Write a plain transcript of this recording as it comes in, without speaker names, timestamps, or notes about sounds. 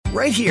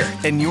right here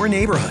in your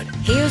neighborhood.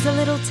 Here's a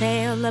little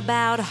tale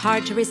about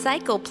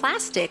hard-to-recycle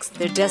plastics.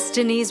 Their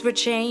destinies were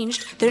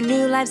changed. Their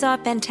new lives are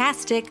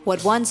fantastic.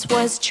 What once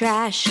was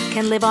trash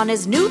can live on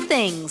as new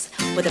things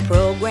with a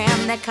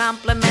program that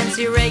complements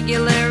your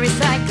regular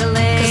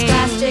recycling. 'Cause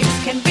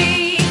plastics can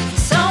be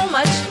so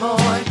much more.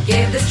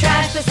 Give this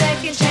trash the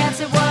second chance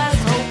it was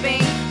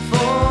hoping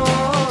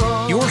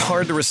for. Your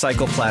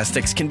hard-to-recycle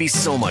plastics can be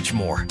so much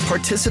more.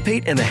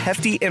 Participate in the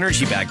Hefty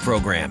Energy Bag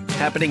program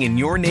happening in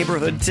your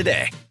neighborhood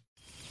today.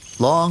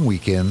 Long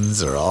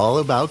weekends are all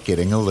about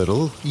getting a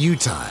little you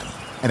time.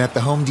 And at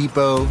the Home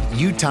Depot,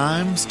 you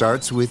time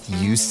starts with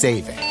you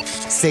saving.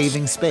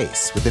 Saving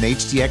space with an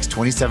HDX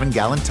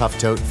 27-gallon Tough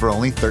Tote for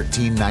only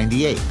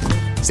 $13.98.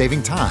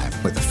 Saving time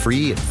with a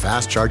free and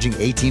fast-charging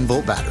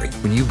 18-volt battery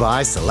when you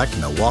buy select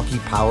Milwaukee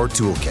Power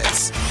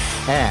Toolkits.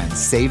 And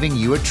saving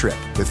you a trip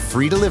with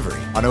free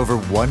delivery on over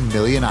 1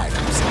 million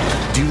items.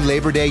 Do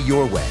Labor Day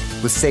your way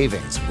with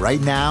savings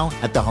right now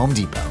at the Home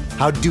Depot.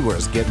 How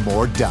doers get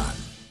more done.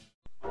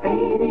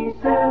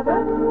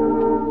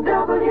 87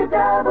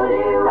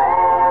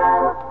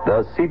 WWL.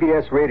 The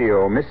CBS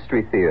Radio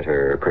Mystery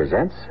Theater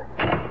presents...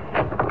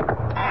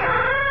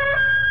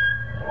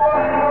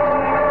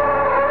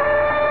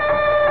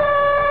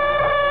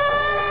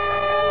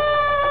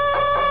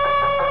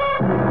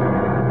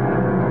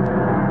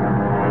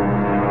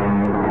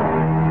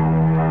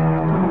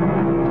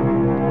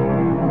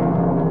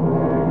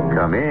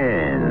 Come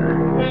in.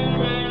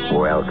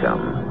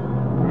 Welcome.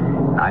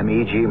 I'm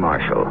E.G.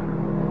 Marshall.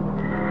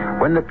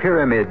 When the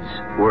pyramids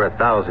were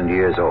 1,000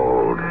 years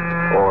old,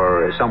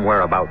 or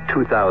somewhere about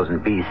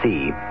 2000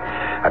 B.C.,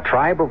 a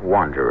tribe of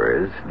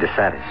wanderers,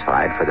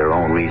 dissatisfied for their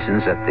own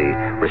reasons at the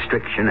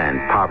restriction and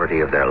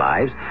poverty of their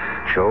lives,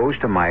 chose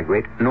to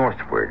migrate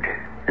northward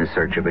in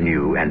search of a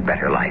new and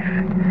better life.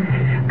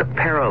 The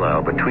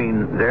parallel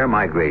between their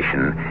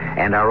migration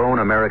and our own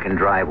American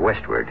drive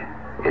westward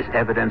is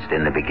evidenced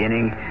in the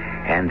beginning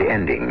and the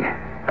ending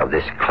of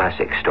this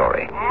classic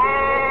story.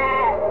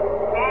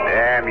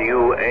 Damn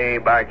you,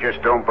 Abe, I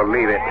just don't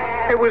believe it.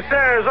 It was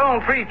Sarah's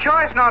own free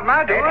choice, not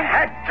my doing. It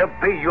had to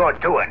be your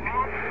doing.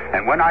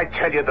 And when I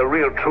tell you the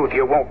real truth,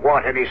 you won't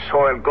want any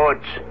soiled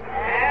goods.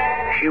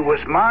 She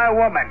was my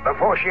woman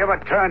before she ever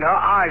turned her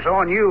eyes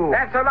on you.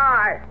 That's a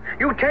lie.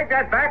 You take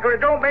that back or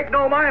it don't make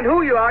no mind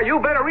who you are. You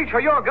better reach for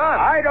your gun.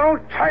 I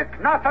don't take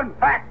nothing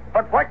back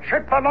but what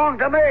should belong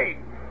to me.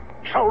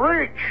 So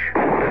reach.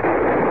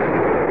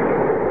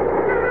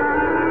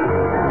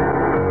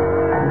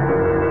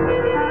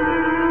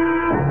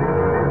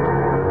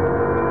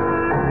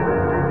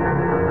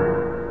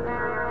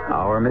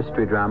 Our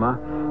mystery drama,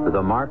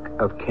 The Mark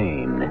of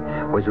Cain,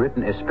 was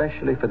written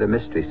especially for the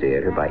Mystery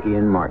Theater by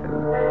Ian Martin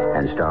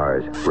and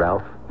stars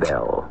Ralph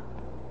Bell.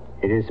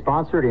 It is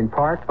sponsored in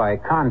part by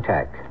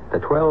Contact, the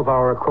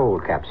 12-hour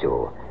cold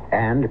capsule,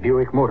 and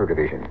Buick Motor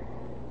Division.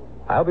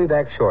 I'll be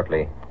back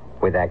shortly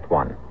with Act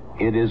One.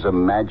 It is a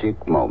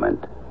magic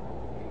moment.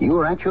 You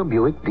are at your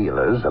Buick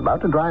dealers,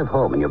 about to drive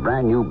home in your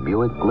brand new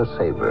Buick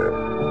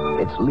LeSabre.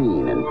 It's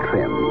lean and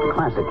trim,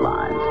 classic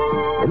lines.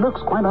 It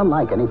looks quite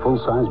unlike any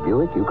full-size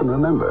Buick you can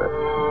remember.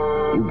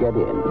 You get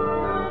in.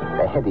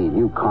 A heady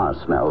new car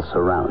smell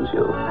surrounds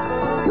you.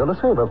 Your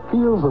LeSabre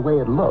feels the way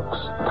it looks,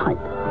 tight.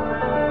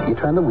 You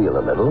turn the wheel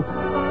a little.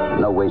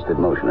 No wasted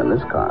motion in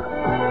this car.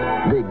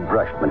 Big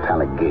brushed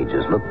metallic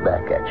gauges look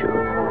back at you.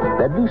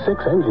 That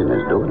V6 engine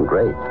is doing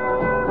great.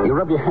 You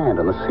rub your hand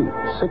on the seat.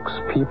 6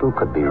 people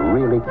could be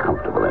really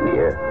comfortable in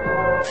here.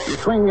 You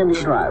swing into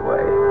your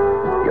driveway.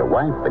 Your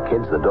wife, the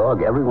kids, the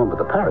dog, everyone but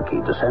the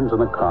parakeet descends in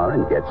the car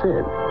and gets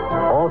in.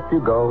 Off you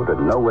go to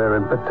nowhere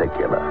in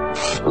particular.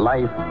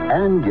 Life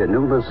and your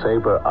new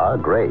LeSabre are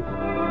great.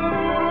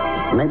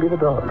 Maybe the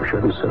dog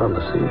shouldn't sit on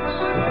the seats.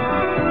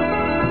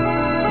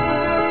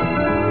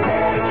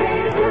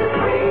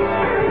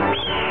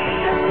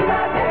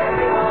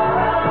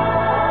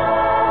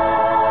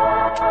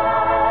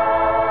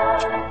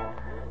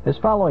 This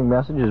following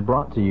message is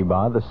brought to you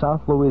by the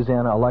South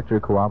Louisiana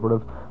Electric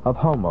Cooperative of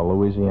Houma,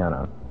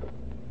 Louisiana.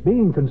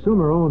 Being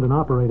consumer-owned and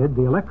operated,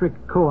 the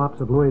electric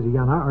co-ops of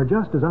Louisiana are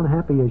just as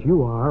unhappy as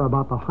you are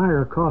about the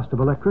higher cost of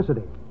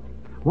electricity.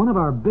 One of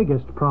our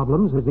biggest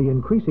problems is the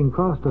increasing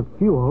cost of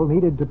fuel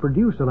needed to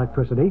produce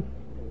electricity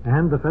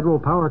and the Federal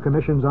Power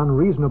Commission's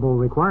unreasonable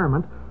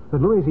requirement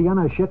that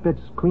Louisiana ship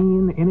its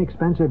clean,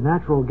 inexpensive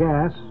natural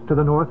gas to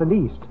the north and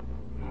east.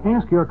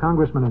 Ask your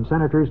congressmen and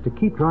senators to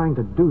keep trying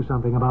to do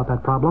something about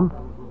that problem.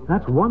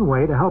 That's one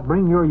way to help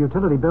bring your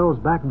utility bills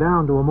back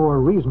down to a more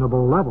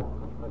reasonable level.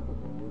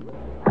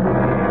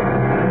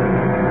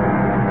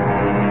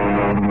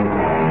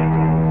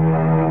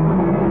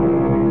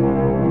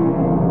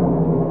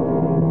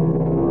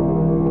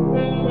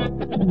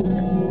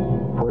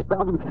 For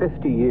some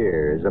 50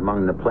 years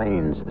among the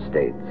Plains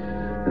states,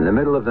 in the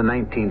middle of the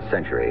 19th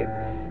century,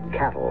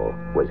 cattle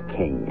was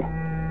king.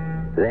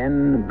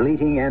 Then,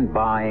 bleating and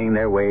baaing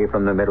their way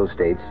from the middle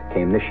states,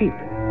 came the sheep.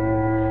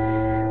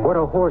 What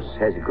a horse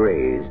has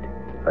grazed,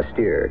 a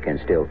steer can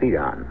still feed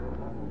on.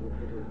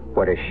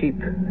 What a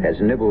sheep has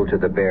nibbled to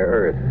the bare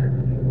earth,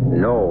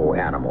 no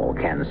animal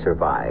can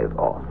survive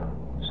off.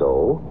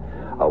 So,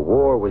 a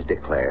war was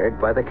declared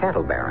by the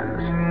cattle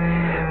barons.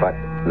 But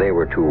they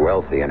were too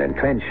wealthy and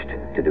entrenched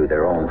to do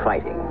their own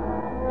fighting.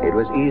 It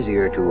was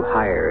easier to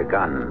hire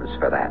guns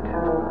for that.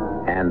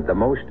 And the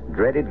most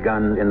dreaded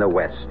gun in the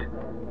West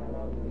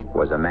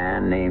was a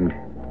man named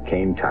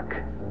Cain Tuck.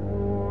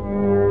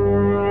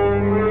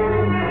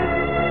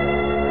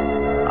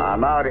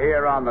 I'm out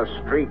here on the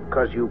street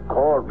because you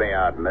called me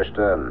out,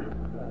 mister.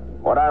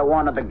 What I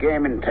want at the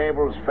gaming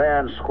table's fair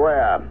and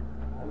square.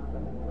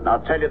 And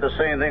I'll tell you the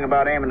same thing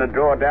about aiming to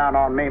draw down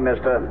on me,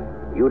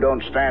 mister. You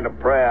don't stand a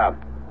prayer.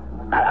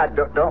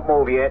 Don't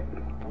move yet.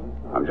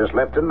 I'm just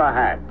lifting my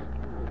hat.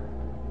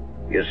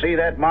 You see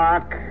that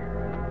mark?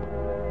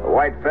 The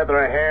white feather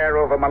of hair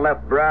over my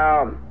left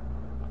brow?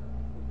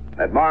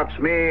 That marks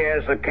me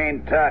as the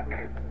Cain Tuck.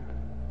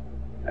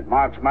 That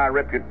marks my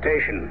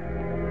reputation.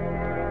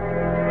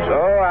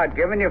 So I've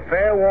given you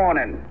fair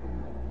warning.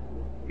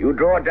 You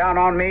draw down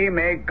on me,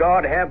 may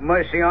God have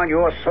mercy on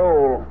your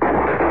soul.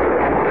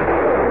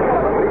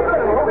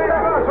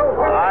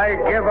 I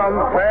give him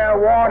fair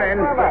warning.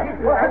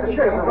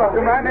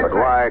 But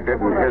why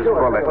didn't his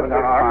bullet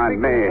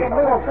find me?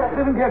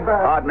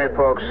 Pardon me,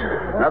 folks.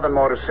 Nothing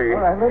more to see.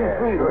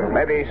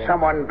 Maybe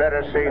someone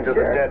better see to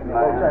the dead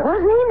man.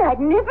 Wasn't he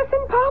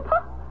magnificent,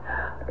 Papa?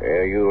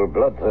 Yeah, you were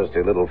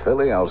bloodthirsty, little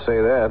filly, I'll say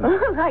that.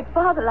 Like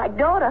father, like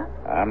daughter.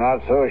 I'm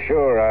not so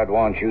sure I'd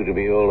want you to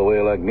be all the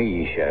way like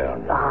me,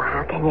 Sharon. Oh,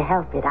 how can you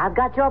help it? I've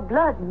got your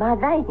blood in my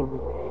veins.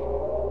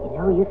 You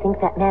know, you think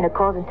that man who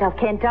calls himself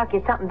Kentucky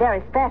is something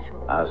very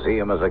special. I see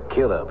him as a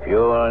killer,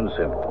 pure and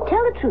simple.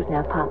 Tell the truth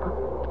now, Papa.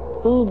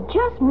 He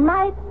just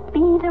might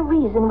be the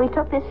reason we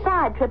took this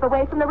side trip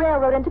away from the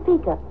railroad in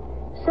Topeka.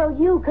 So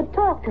you could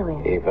talk to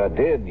him. If I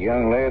did,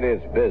 young lady,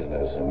 it's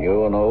business, and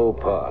you're no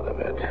part of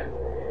it.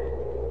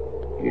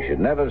 You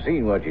should never have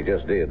seen what you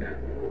just did.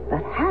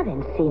 But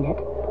having seen it,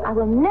 I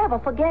will never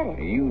forget it.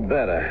 You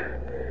better.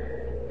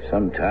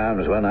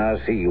 Sometimes when I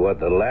see what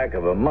the lack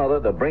of a mother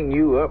to bring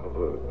you up...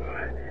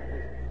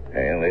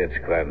 Well, it's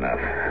quite enough.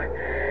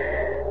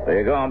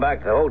 We're going back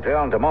to the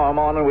hotel, and tomorrow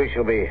morning we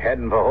shall be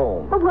heading for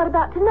home. But what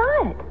about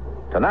tonight?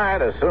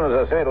 Tonight, as soon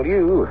as I settle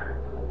you,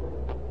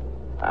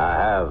 I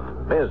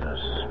have business.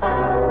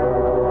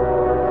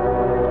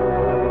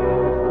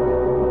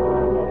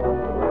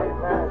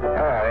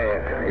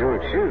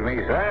 Excuse me,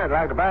 sir. I'd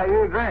like to buy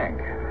you a drink.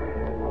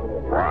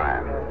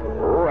 Why?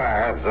 Oh,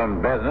 I have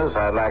some business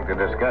I'd like to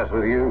discuss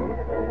with you.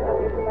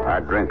 I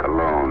drink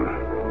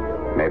alone.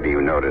 Maybe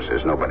you notice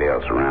there's nobody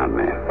else around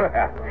me. Well,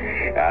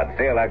 I'd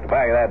still like to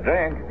buy you that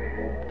drink.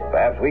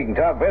 Perhaps we can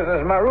talk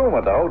business in my room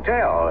at the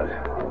hotel.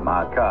 It's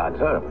my card,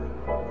 sir.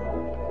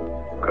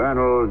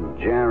 Colonel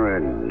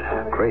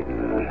Jared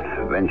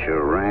Creighton,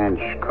 Venture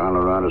Ranch,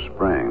 Colorado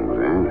Springs,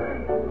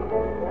 eh?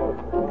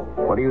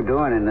 What are you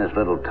doing in this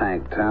little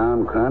tank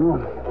town, Colonel?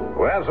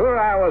 Well, sir,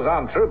 I was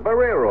on Trooper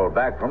Railroad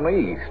back from the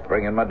east,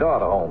 bringing my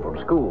daughter home from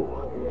school.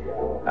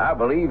 I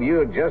believe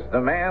you're just the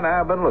man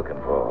I've been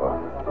looking for.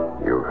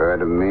 You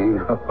heard of me?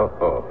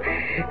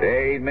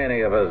 There ain't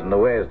many of us in the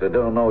West that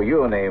don't know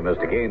your name,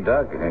 Mr. Cain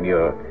Tuck, and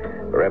your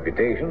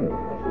reputation.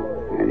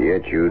 And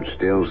yet you'd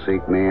still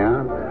seek me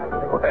out?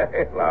 Well,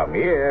 I'm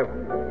here.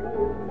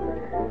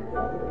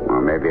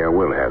 Well, maybe I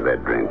will have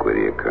that drink with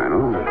you,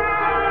 Colonel.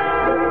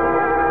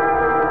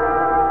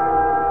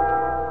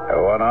 I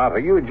want to offer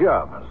you a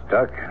job, Mr.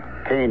 Tuck.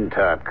 Cain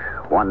Tuck,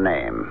 one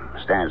name.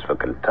 Stands for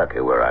Kentucky,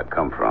 where I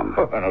come from.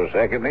 Oh, no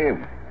second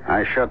name.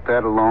 I shut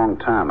that a long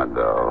time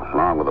ago,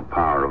 along with a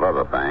power of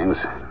other things.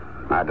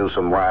 I do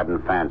some wide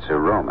and fancy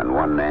roaming.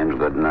 One name's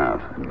good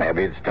enough.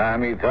 Maybe it's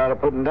time you thought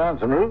of putting down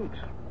some roots.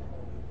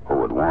 Who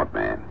would want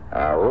me?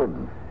 I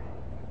would.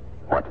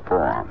 What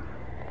for?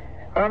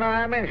 Oh, no,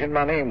 I mentioned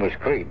my name was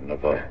Creighton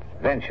of the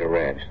Venture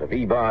Ranch, the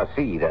V-Bar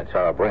C. That's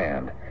our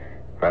brand.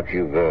 Perhaps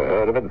you've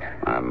heard of it?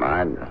 I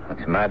might.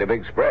 It's a mighty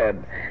big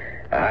spread.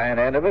 The hind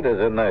end of it is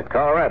in the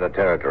Colorado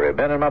territory.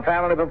 Been in my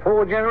family for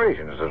 4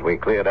 generations since we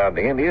cleared out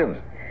the Indians.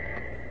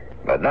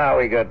 But now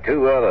we got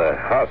 2 other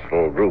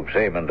hostile groups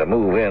aiming to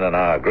move in on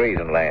our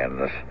grazing land.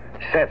 The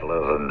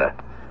settlers and the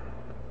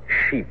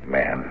sheep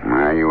men.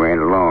 Well, you ain't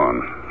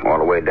alone. All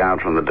the way down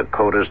from the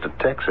Dakotas to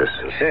Texas.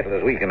 The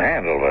settlers we can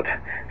handle, but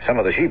some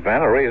of the sheep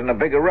men are raising a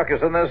bigger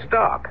ruckus than their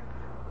stock.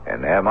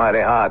 And they're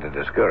mighty hard to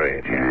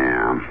discourage.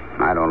 Yeah,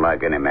 I don't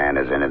like any man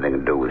that has anything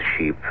to do with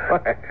sheep.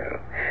 Well,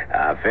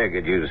 I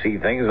figured you'd see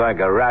things like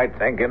a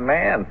right-thinking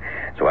man.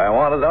 So I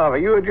wanted to offer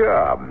you a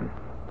job.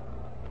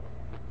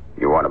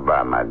 You want to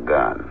buy my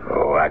gun?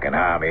 Oh, I can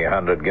hire me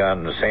 100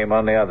 guns, same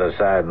on the other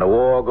side, and the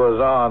war goes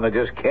on. They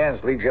just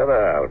cancel each other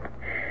out.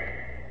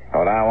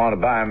 What I want to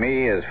buy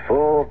me is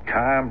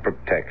full-time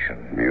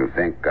protection. You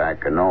think I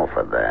can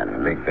offer that?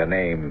 I think the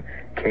name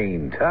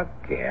Cain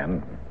Tuck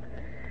can.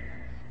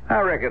 I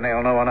reckon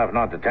they'll know enough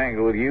not to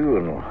tangle with you,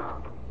 and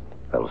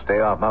they'll stay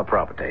off my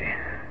property.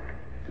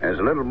 There's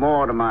a little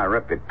more to my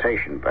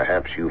reputation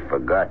perhaps you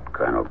forgot,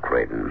 Colonel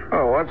Creighton.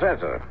 Oh, what's that,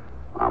 sir?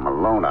 I'm a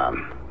loner.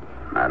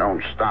 I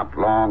don't stop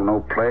long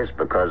no place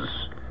because...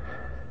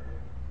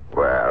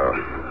 Well,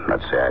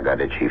 let's say I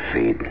got itchy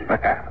feet.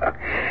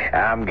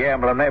 I'm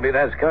gambling maybe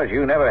that's because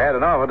you never had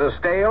an offer to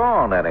stay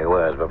on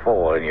anywheres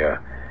before in your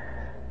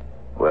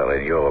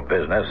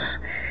business.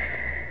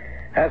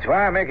 That's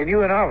why I'm making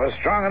you an offer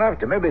strong enough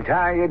to maybe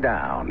tie you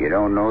down. You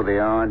don't know the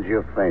odds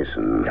you're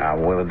facing.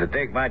 I'm willing to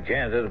take my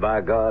chances, by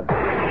God.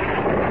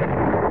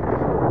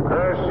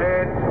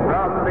 Cursed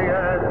from the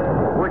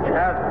earth, which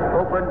hath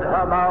opened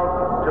her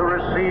mouth to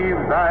receive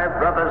thy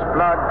brother's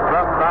blood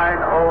from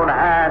thine own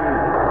hand.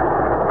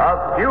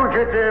 A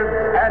fugitive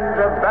and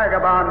a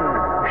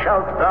vagabond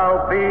shalt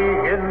thou be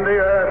in the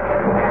earth.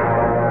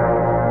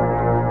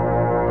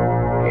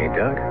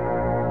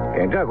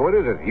 Cain Tuck, what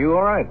is it? You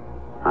all right?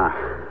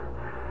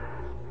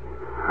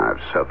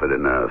 I've suffered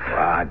enough.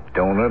 I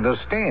don't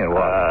understand.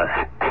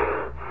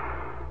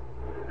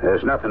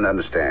 There's nothing to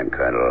understand,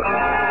 Colonel.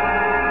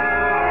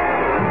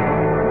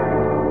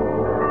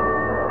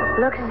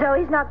 Looks as though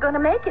he's not going to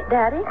make it,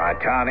 Daddy. My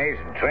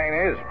tarnation train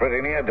is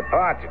pretty near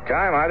departure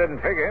time. I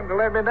didn't figure him to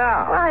let me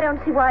down. Well, I don't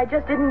see why he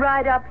just didn't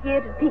ride up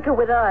here to Topeka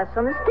with us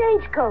on the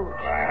stagecoach.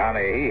 Why,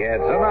 honey, he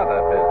had some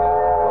other business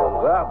to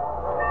close up.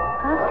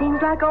 Well,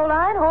 seems like old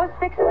Iron Horse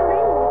fixing to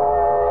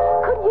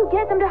leave. Couldn't you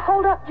get them to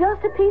hold up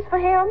just a piece for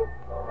him?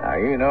 Now,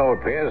 you know, it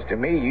appears to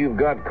me you've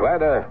got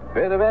quite a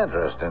bit of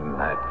interest in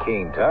that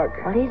Cain Tuck.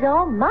 Well, he's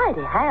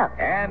almighty handsome.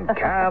 And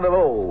kind of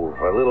old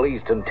for a little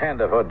Eastern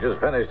tenderfoot just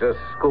finished his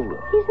schooling.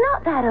 He's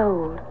not that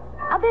old.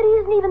 I bet he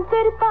isn't even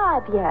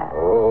 35 yet.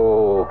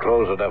 Oh,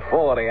 closer to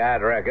 40,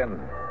 I'd reckon.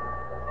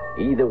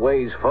 Either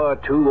way's far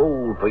too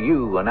old for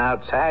you and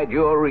outside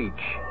your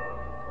reach.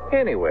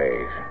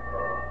 Anyways,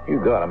 you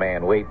got a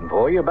man waiting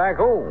for you back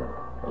home.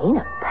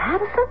 Enoch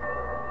Patterson?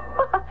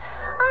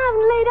 I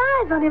haven't laid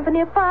eyes on him for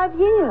near 5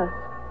 years.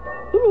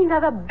 He didn't even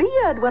have a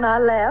beard when I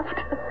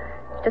left.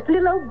 Just a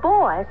little old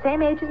boy,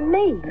 same age as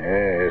me.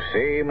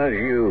 Same as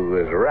you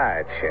is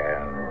right,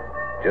 Sharon.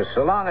 Just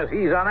so long as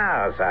he's on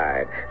our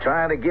side,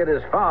 trying to get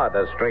his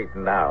father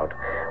straightened out.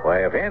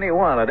 Why, if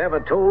anyone had ever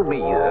told me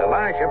that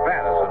Elisha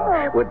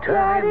Patterson would turn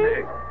Daddy,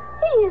 into...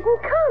 he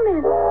isn't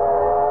coming.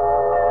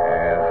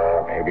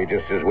 Maybe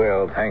just as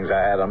well things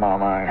I had on my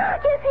mind.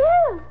 Yes, he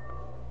is.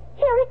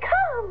 Here he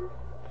comes.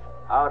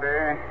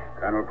 Howdy,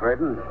 Colonel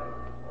Creighton.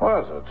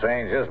 Well, the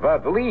train's just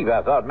about to leave.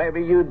 I thought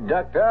maybe you'd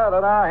ducked out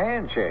on our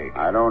handshake.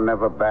 I don't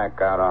never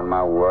back out on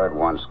my word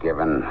once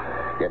given.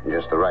 Getting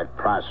just the right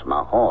price for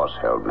my horse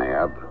held me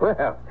up.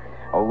 Well,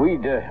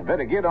 we'd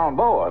better get on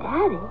board.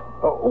 Daddy?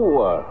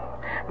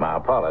 My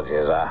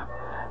apologies. I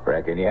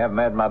reckon you haven't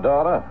met my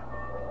daughter?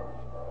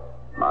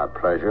 My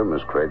pleasure,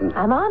 Miss Creighton.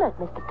 I'm honored,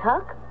 Mr.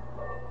 Tuck.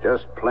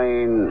 Just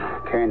plain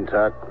Cain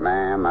Tuck,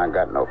 ma'am. I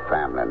got no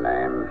family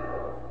name.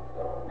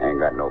 Ain't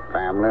got no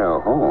family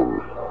or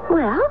home.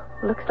 Well,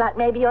 looks like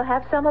maybe you'll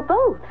have some of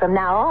both from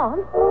now on.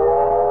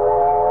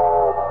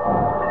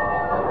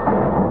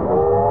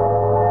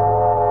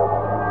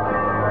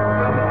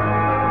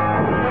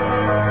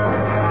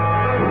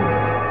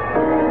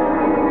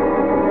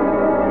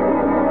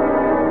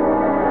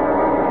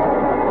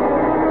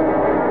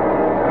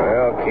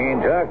 Well,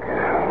 Cain Tuck,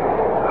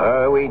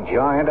 are we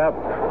joined up?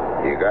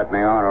 You got me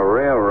on a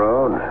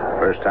railroad.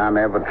 First time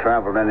I ever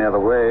traveled any other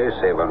way,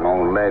 save on my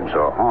own legs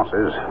or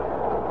horses.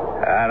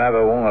 I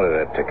never wanted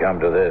it to come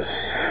to this.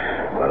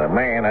 But a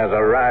man has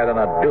a right and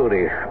a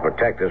duty to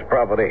protect his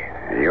property.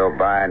 You're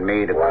buying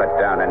me to cut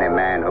down any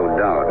man who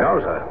don't.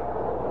 No, sir.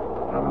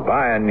 I'm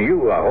buying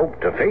you a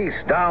hope to face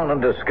down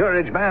and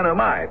discourage man who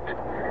might.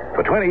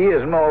 For 20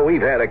 years and more,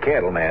 we've had a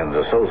cattleman's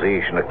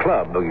association, a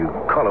club, or you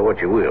call it what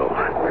you will.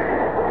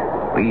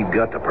 We've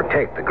got to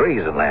protect the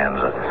grazing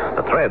lands,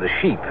 the thread of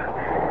sheep.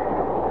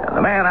 And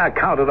the man I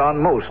counted on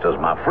most as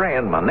my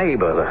friend, my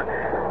neighbor,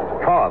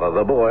 the father of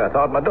the boy I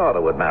thought my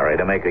daughter would marry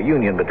to make a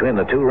union between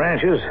the two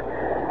ranches,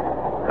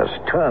 has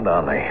turned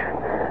on me,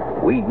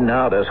 weeding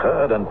out his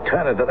herd and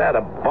turning to that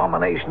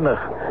abomination, the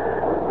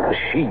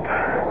sheep.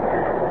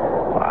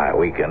 Why,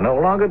 we can no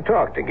longer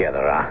talk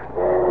together, huh?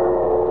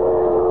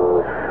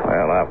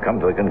 Well, I've come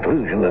to the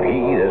conclusion that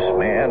this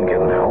man,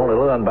 can only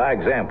learn by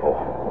example.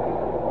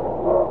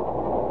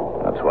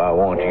 That's why I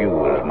want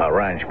you as my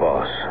ranch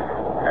boss.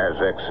 As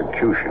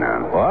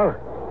executioner. What?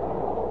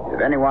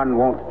 If anyone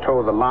won't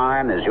toe the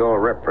line as your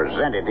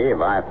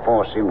representative, I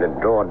force him to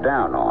draw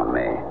down on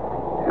me.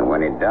 And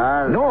when he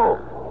does... No,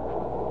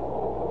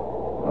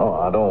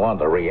 I don't want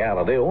the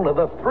reality, only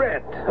the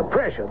threat, the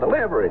pressure, the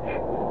leverage.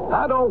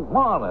 I don't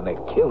want any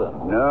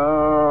killing.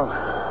 No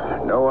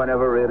one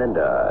ever really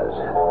does.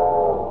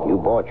 You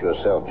bought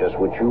yourself just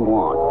what you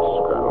want,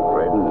 Colonel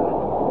Creighton.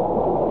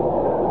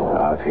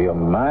 I feel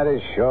mighty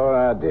sure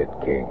I did,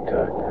 Cain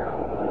Tuck.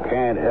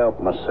 Can't help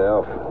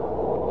myself.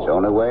 It's the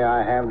only way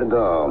I have to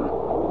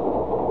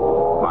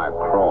go. My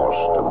cross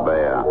to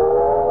bear.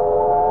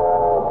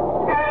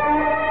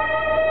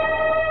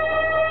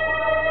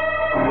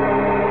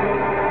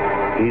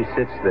 He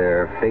sits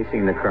there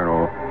facing the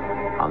colonel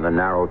on the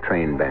narrow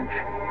train bench.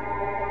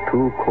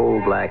 Two coal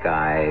black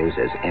eyes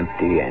as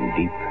empty and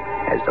deep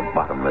as the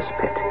bottomless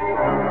pit.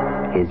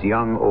 His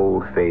young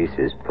old face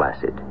is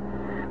placid,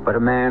 but a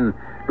man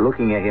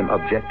looking at him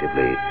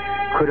objectively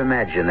could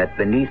imagine that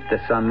beneath the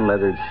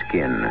sun-leathered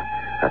skin,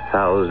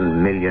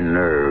 1,000 million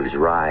nerves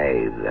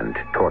writhe and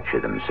torture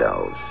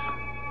themselves.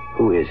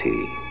 Who is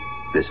he,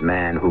 this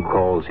man who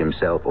calls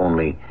himself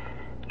only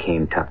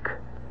Cain Tuck?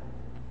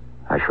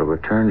 I shall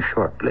return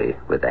shortly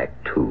with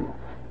Act 2.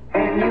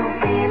 And you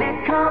feel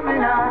it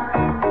coming on,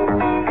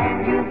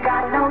 and you've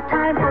got no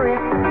time for it.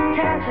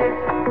 Catch it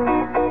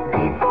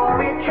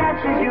before it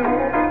catches you.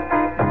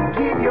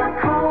 Give your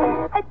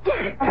cold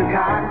to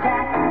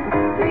Contact.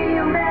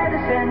 Real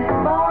medicine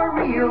for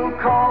real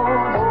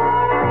colds.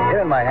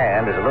 Here in my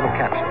hand is a little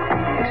capsule.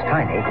 It's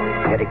tiny,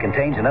 yet it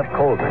contains enough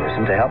cold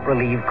medicine to help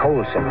relieve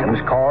cold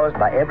symptoms caused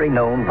by every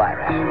known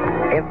virus.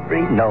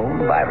 Every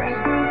known virus.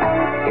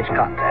 It's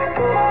Contact.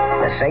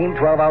 The same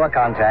 12-hour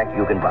Contact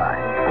you can buy.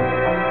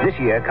 This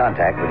year,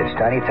 Contact with its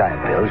tiny time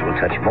pills will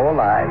touch more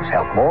lives,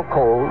 help more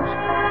colds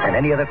than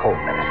any other cold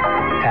medicine,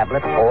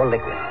 tablet or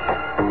liquid.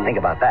 Think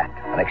about that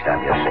the next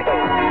time you're sick,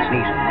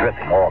 sneezing,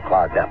 dripping, all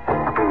clogged up.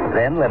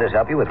 Then let us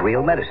help you with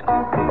real medicine,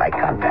 like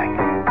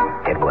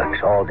Contact. It works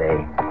all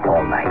day,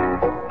 all night.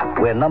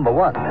 We're number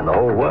one in the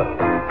whole world.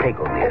 Take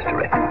over the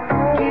asterisk.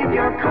 Give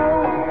your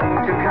cold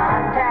to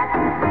Contact.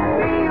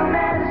 Real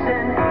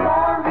medicine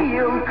for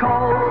real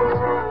colds.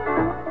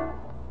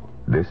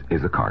 This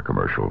is a car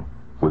commercial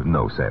with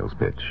no sales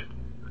pitch,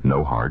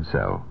 no hard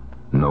sell,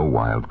 no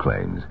wild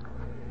claims.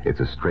 It's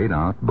a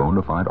straight-out,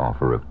 bona fide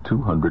offer of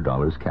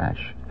 $200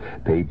 cash,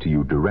 paid to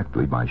you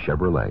directly by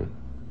Chevrolet,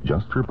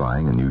 just for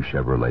buying a new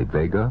Chevrolet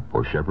Vega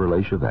or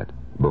Chevrolet Chevette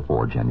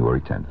before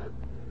January 10th.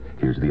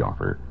 Here's the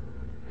offer.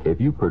 If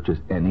you purchase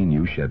any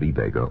new Chevy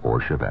Vega or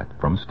Chevette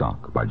from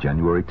stock by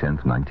January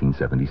 10th,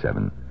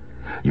 1977,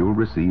 you'll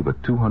receive a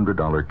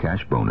 $200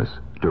 cash bonus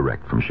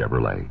direct from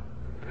Chevrolet.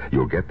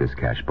 You'll get this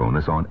cash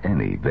bonus on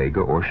any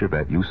Vega or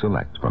Chevette you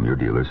select from your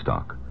dealer's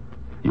stock.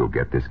 You'll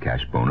get this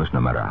cash bonus no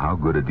matter how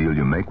good a deal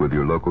you make with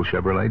your local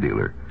Chevrolet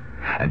dealer.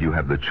 And you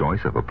have the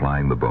choice of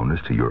applying the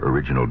bonus to your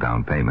original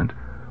down payment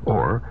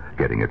or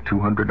getting a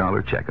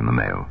 $200 check in the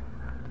mail.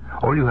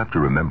 All you have to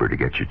remember to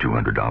get your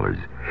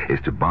 $200 is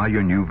to buy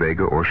your new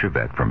Vega or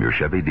Chevette from your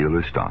Chevy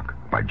dealer's stock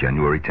by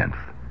January 10th.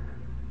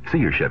 See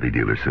your Chevy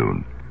dealer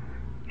soon.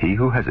 He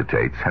who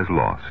hesitates has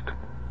lost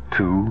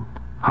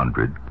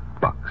 $200.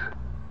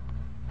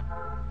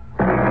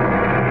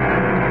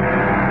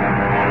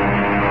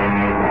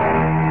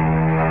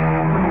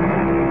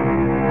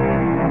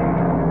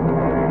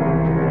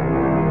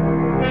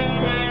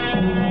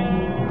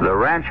 The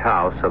ranch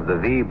house of the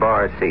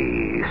V-Bar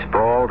C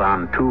sprawled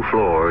on 2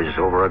 floors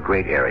over a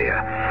great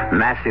area,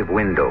 massive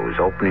windows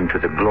opening to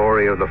the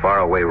glory of the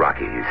faraway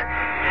Rockies.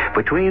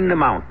 Between the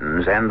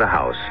mountains and the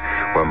house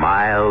were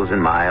miles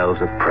and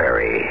miles of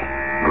prairie,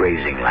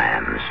 grazing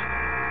lands.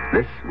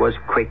 This was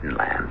Creighton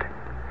land.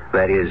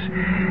 That is,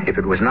 if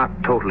it was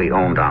not totally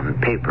owned on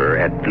paper,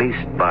 at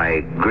least by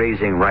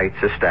grazing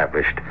rights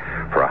established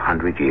for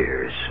 100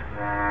 years,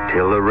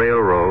 till the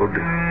railroad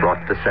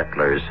brought the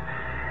settlers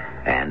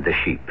and the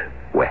sheep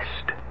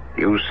west.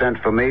 You sent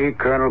for me,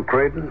 Colonel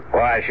Creighton?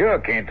 Why, sure,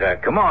 Cain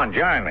Tuck. Come on,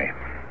 join me.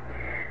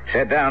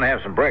 Sit down and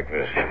have some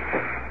breakfast.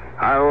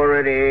 I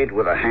already ate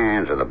with the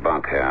hands of the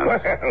bunkhouse.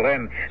 Well,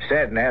 then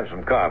sit and have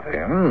some coffee.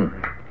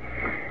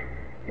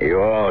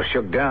 You all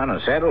shook down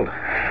and settled?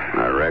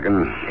 I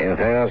reckon.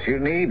 Anything else you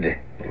need?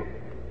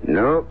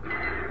 Nope.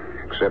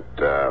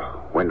 Except,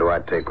 when do I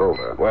take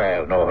over?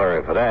 Well, no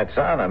hurry for that,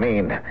 son. I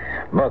mean,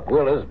 Buck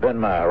Willis been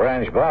my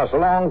ranch boss a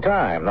long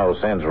time. No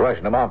sense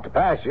rushing him off to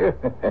pasture.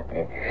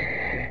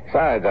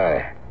 Besides,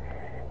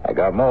 I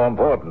got more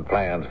important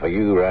plans for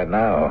you right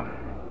now.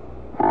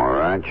 All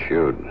right,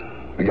 shoot.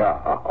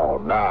 Oh,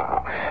 no.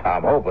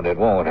 I'm hoping it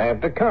won't have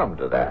to come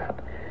to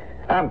that.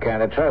 I'm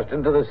kind of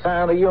trusting to the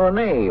sound of your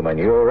name and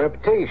your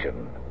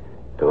reputation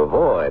to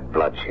avoid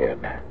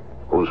bloodshed.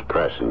 Who's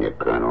pressing you,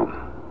 Colonel?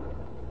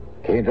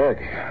 Cain Tuck,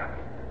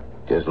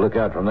 just look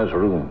out from this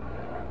room.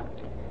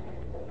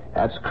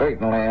 That's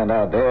Creighton land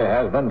out there,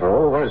 has been for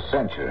over a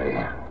century.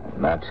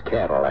 And that's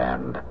cattle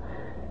land.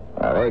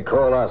 Now, they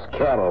call us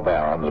cattle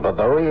barons, but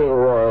the real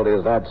royalty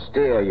is that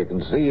steer you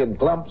can see in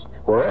clumps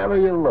wherever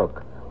you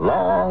look,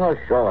 long or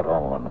short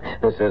horn.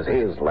 This is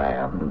his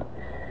land.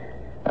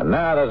 And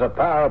now there's a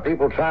power of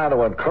people trying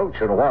to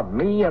encroach on what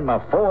me and my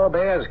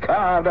forebears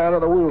carved out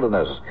of the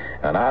wilderness.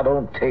 And I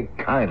don't take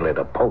kindly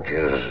to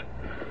poachers.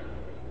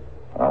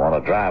 I want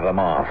to drive them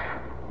off.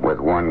 With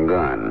one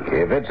gun?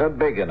 If it's a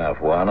big enough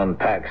one and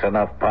packs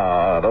enough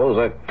power, those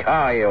are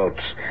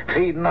coyotes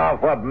feeding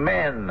off what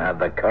men have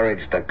the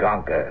courage to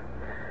conquer.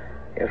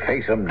 You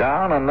face them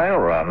down and they'll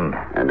run.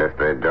 And if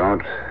they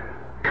don't?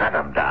 Cut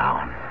them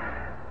down.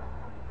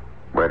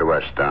 Where do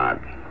I start?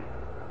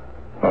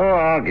 Oh,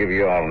 I'll give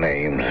you all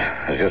names.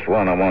 There's just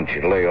one I want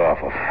you to lay off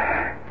of.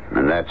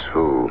 And that's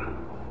who?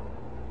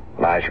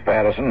 Elisha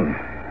Patterson.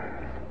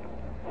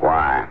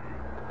 Why?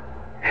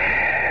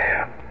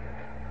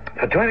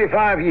 For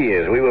 25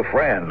 years, we were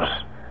friends.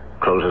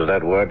 Close as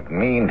that word can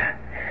mean.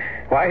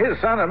 Why, his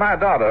son and my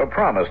daughter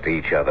promised to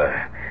each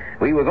other.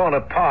 We were going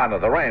to partner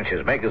the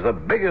ranches, make us the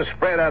biggest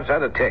spread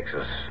outside of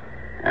Texas.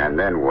 And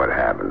then what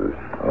happened?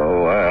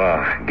 Oh, well,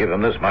 I'll give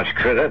him this much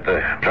credit.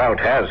 The drought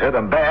has hit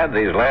him bad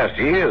these last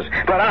years,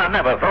 but I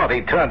never thought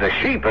he'd turn to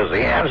sheep as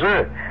the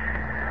answer.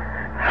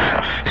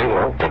 I still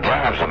hope to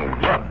drive some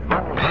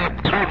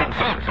blood-bonehead common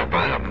sense into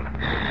him.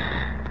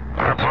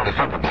 I'll tell you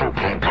something too,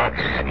 Cain Tuck,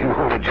 and you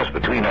hold it just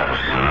between us.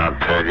 I'll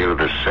tell you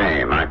the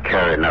same. I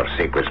carry enough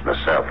secrets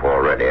myself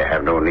already. I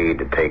have no need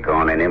to take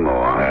on any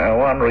more.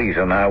 One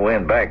reason I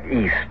went back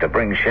east to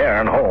bring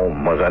Sharon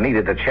home was I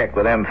needed to check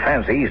with them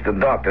fancy eastern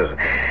doctors.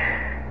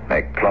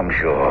 Make plumb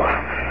sure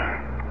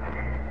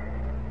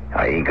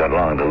I ain't got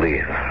long to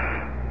live.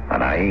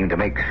 And I aim to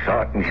make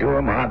certain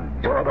sure my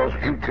daughter's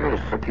future is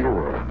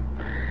secure.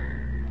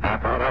 I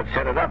thought I'd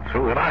set it up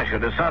through Elisha,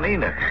 the son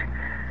Enoch.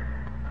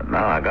 But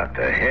now I got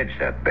to hedge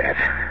that bet.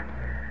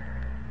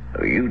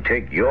 So you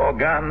take your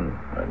gun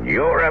and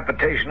your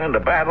reputation into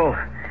battle,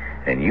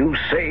 and you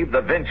save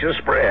the venture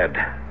spread.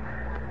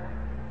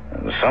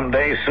 And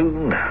someday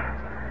soon,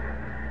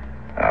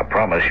 I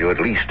promise you at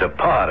least a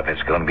part of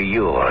it's going to be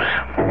yours.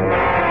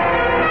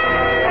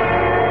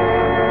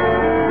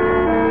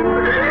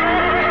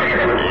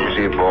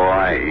 Easy,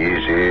 boy,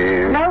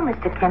 easy. No,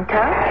 Mr.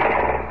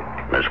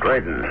 Kentuck. Miss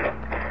Clayton,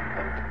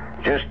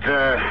 just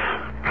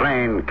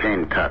plain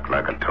Cain Tuck,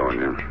 like I told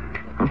you.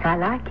 I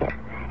like it.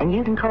 And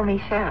you can call me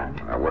Sharon.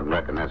 I wouldn't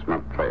reckon that's my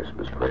place,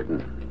 Miss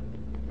Clayton.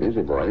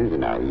 Easy, boy, easy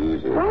now,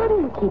 easy. Why do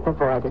you keep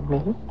avoiding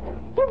me?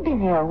 You've been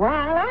here a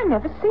while. I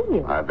never see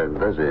you. I've been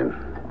busy.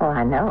 Oh,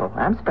 I know.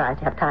 I'm surprised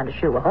you have time to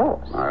shoe a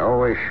horse. I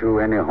always shoe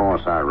any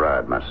horse I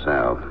ride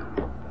myself.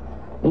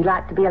 You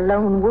like to be a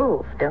lone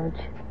wolf, don't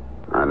you?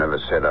 I never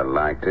said I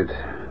liked it.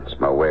 It's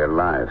my way of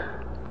life.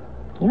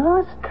 You're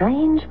a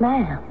strange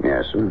man.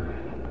 Yes, sir.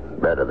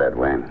 Better that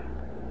way.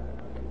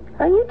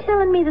 Are you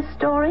telling me the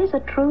stories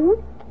are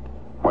true?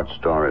 What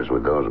stories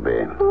would those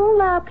be? Oh,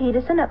 Lyle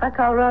Peterson up by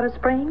Colorado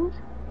Springs.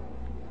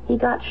 He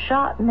got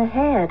shot in the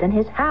head and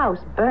his house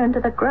burned to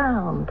the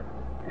ground.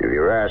 If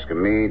you're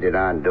asking me, did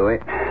I do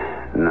it?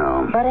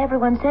 No. But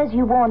everyone says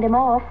you warned him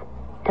off.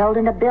 Told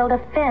him to build a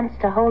fence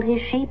to hold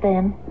his sheep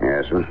in.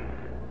 Yes, sir.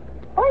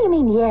 What do you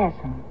mean, yes?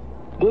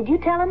 Did you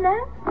tell him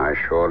that? I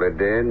surely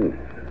did.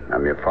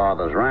 I'm your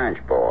father's ranch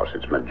boss.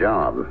 It's my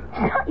job. It's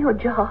not your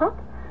job.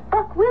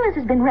 Buck Willis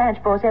has been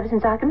ranch boss ever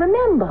since I can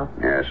remember.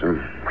 Yes, sir.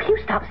 Will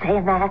you stop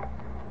saying that?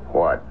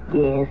 What?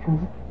 Yes.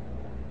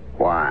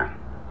 Why?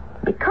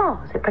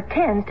 Because it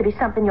pretends to be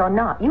something you're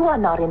not. You are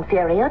not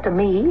inferior to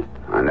me.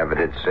 I never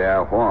did say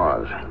I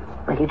was.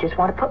 Well, you just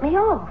want to put me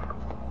off.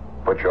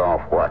 Put you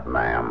off what,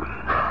 ma'am?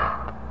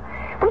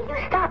 Will you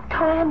stop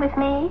toying with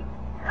me?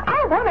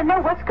 I want to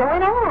know what's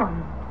going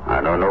on.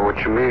 I don't know what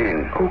you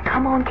mean. Oh,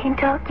 come on,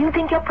 Kentuck. You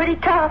think you're pretty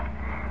tough.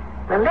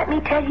 Well, let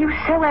me tell you,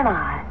 so am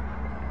I.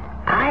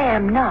 I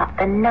am not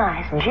the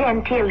nice,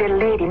 genteel little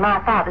lady my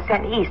father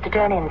sent me east to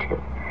turn into.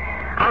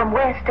 I'm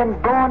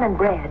Western born and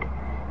bred.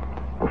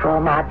 And for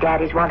all my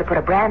daddies want to put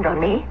a brand on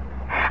me,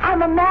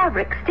 I'm a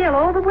maverick still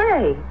all the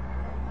way.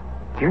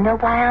 Do you know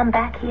why I'm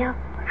back here?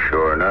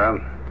 Sure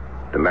enough.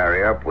 To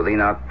marry up with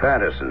Enoch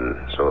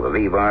Patterson, so the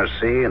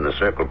VRC and the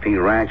Circle P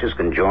ranches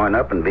can join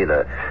up and be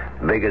the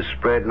biggest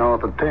spread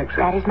north of Texas.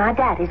 That is my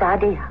daddy's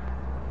idea.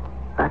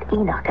 But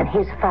Enoch and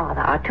his father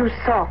are too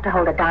soft to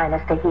hold a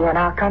dynasty here in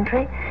our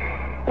country.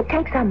 It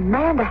takes a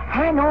man to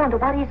hang on to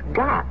what he's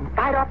got and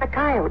fight off the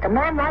coyote, a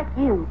man like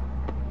you.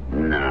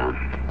 No.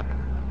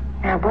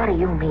 Now, what do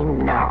you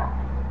mean, no?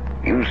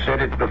 You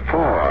said it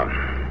before.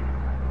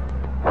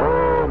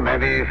 Oh,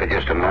 maybe for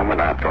just a moment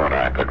I thought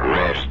I could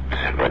rest,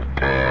 but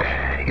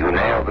you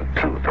nailed the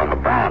truth on the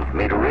bond for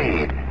me to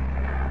read.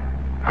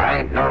 I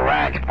ain't no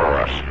ranch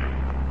boss.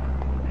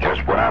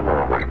 Just what I've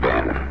always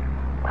been.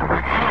 Well,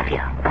 what have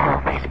you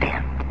always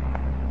been?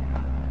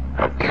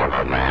 A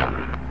killer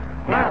man.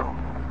 No.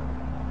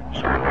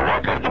 So in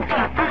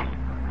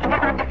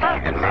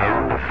my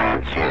own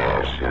defense,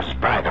 yes. In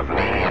spite of me,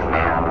 in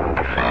my own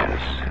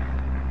defense.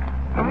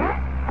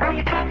 What are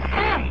you trying to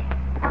say?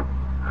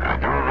 I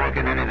don't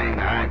reckon anything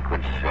I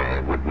could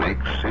say would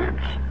make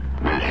sense,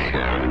 Miss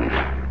Sharon.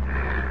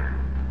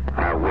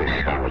 I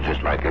wish I was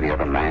just like any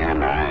other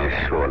man.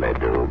 I surely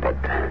do,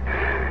 but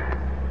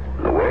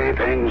the way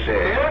things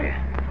are...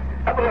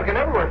 I've been looking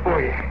everywhere for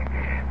you.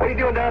 What are you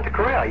doing down at the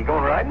corral? You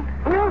going riding?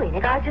 No,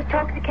 Enoch. I was just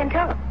talking to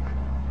Kentuck.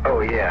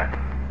 Oh, yeah.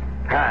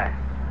 Hi.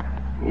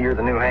 You're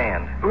the new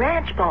hand.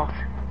 Ranch boss.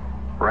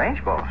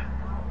 Ranch boss?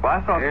 Well,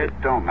 I thought... It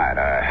don't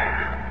matter.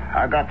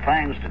 I got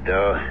things to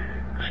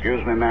do.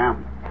 Excuse me,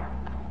 ma'am.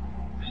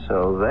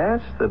 So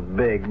that's the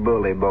big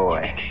bully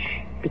boy.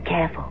 Shh. Be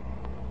careful.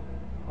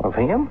 Of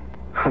him?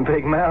 A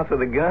big mouth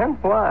with a gun?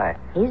 Why?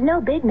 He's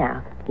no big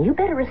mouth. You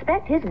better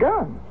respect his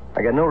gun.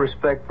 I got no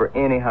respect for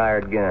any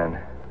hired gun.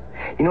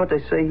 You know what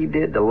they say he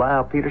did to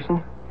Lyle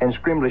Peterson and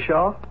Scrimbley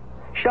Shaw?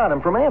 Shot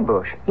him from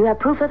ambush. You have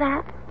proof of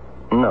that?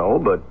 No,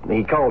 but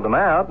he called them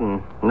out,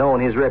 and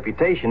knowing his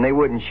reputation, they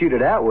wouldn't shoot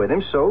it out with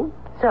him, so...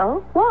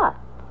 So? What?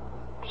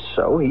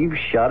 So he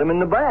shot him in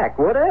the back.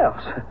 What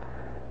else?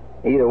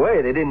 Either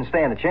way, they didn't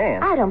stand a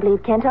chance. I don't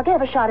believe Kentuck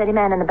ever shot any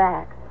man in the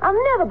back. I'll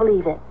never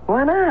believe it.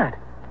 Why not?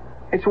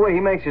 It's the way he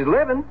makes his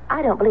living.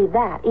 I don't believe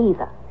that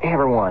either.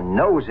 Everyone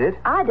knows it.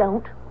 I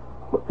don't.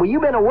 Well,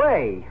 you've been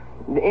away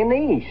in the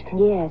East.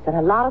 Yes, and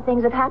a lot of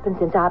things have happened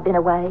since I've been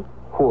away.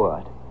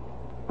 What?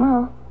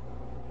 Well,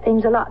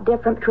 things are a lot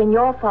different between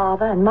your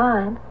father and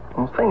mine.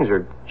 Well, things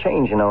are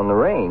changing on the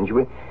range.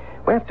 We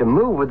have to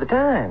move with the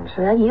times.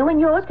 Well, you and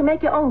yours can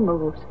make your own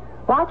moves.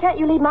 Why can't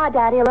you leave my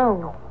daddy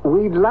alone?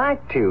 We'd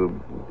like to,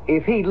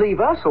 if he'd leave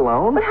us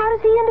alone. But how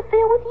does he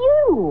interfere with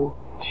you?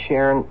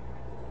 Sharon,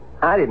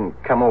 I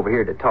didn't come over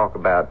here to talk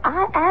about...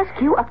 I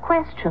ask you a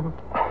question.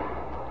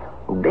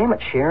 Well, damn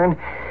it, Sharon.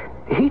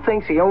 He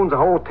thinks he owns the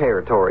whole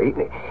territory.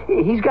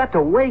 He's got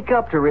to wake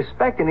up to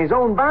respecting his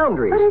own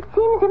boundaries. But it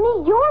seems to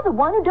me you're the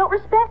one who don't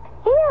respect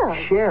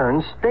him.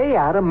 Sharon, stay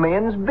out of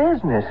men's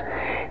business.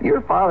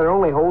 Your father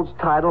only holds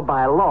title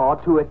by law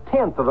to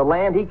 1/10 of the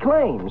land he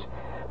claims.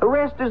 The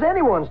rest is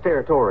anyone's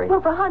territory. Well,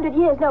 for 100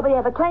 years, nobody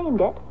ever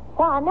claimed it.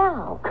 Why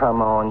now?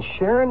 Come on,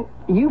 Sharon.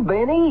 You've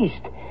been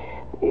east.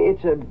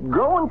 It's a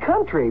growing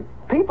country.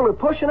 People are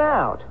pushing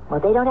out.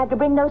 Well, they don't have to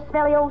bring those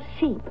smelly old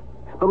sheep.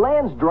 The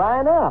land's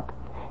drying up.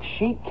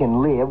 Sheep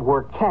can live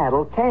where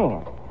cattle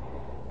can't.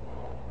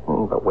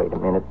 But wait a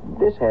minute.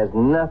 This has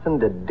nothing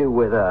to do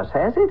with us,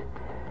 has it?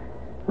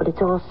 But it's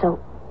all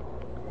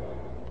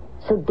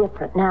so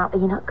different now,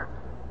 Enoch.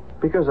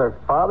 Because our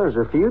fathers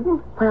are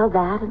feuding? Well,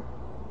 that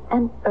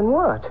and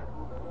what?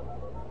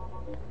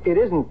 It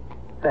isn't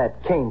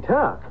that Cain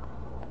Tuck.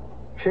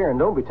 Sharon,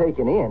 don't be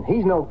taken in.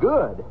 He's no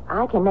good.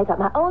 I can make up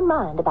my own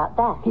mind about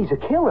that. He's a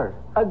killer.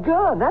 A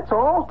gun, that's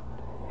all.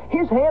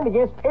 His hand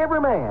against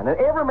every man, and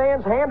every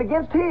man's hand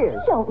against his.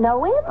 You don't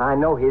know him. I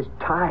know his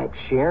type,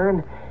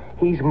 Sharon.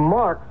 He's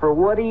marked for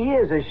what he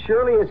is as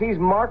surely as he's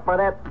marked by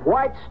that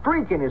white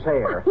streak in his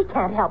hair. He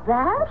can't help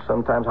that.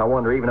 Sometimes I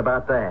wonder even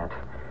about that.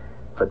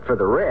 But for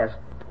the rest,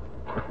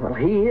 well,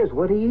 he is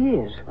what he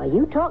is. Well,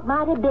 you talk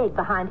mighty big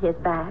behind his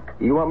back.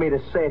 You want me to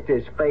say it to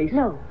his face?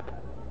 No.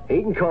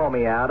 He can call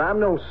me out. I'm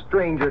no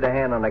stranger to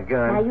handling a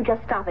gun. Now, you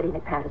just stop it,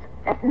 Enoch Patterson.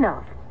 That's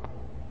enough.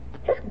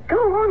 Just go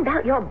on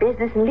about your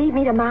business and leave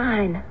me to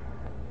mine.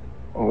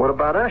 Well, what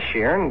about us,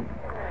 Sharon?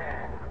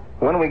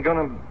 When are we going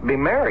to be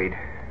married?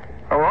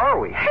 Or are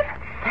we?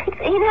 Thanks,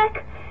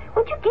 Enoch.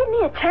 Would you give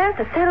me a chance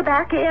to settle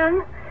back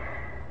in?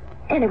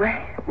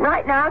 Anyway,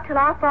 right now, till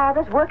our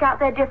fathers work out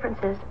their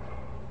differences,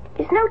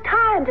 there's no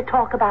time to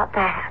talk about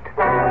that.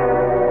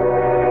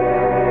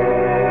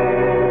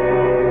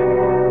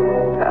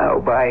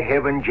 Oh, by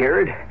heaven,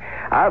 Jared,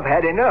 I've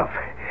had enough.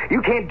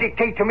 You can't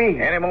dictate to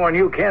me. Any more than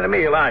you can to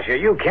me, Elisha.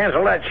 You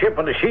cancel that ship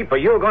on the sheep or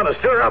you're going to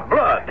stir up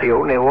blood. The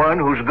only one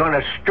who's going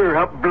to stir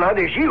up blood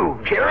is you,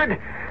 Jared,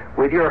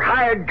 with your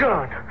hired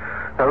gun.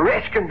 The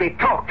rest can be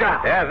talked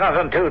out. There's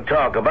nothing to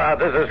talk about.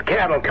 This is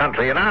cattle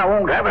country, and I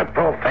won't have it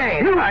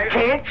profane. You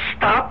can't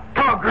stop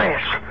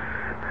progress.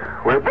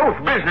 We're both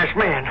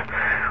businessmen.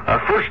 Our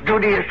first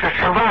duty is to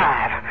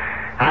survive.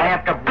 I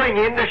have to bring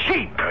in the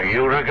sheep.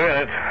 You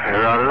regret it.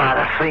 There are a lot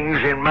of things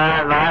in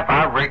my life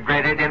I've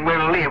regretted and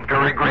will live to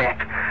regret.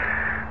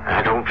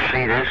 I don't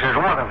see this as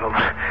one of them,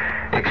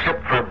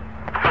 except for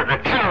the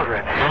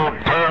children. You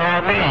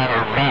tell me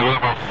you're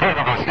the son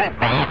of a sheep,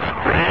 we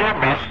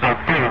must the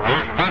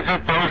feelers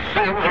visit those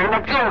sins on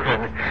the children.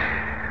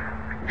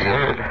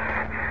 Jared,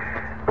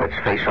 let's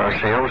face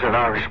ourselves and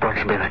our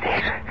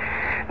responsibilities.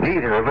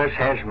 Neither of us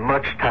has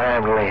much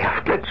time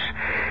left. Let's,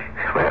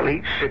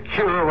 each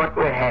secure what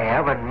we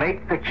have and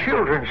make the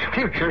children's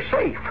future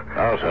safe.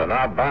 No, sir,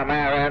 not by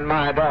marrying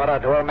my daughter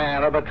to a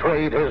man who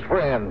betrayed his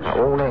friends. I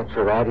won't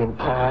answer that in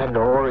kind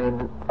or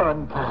in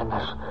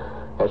unkindness,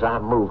 as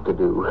I'm moved to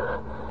do.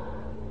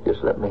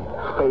 Just let me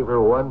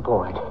favor one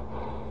point.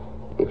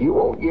 If you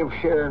won't give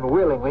Sharon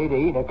willingly to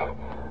Enoch,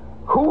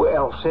 who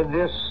else in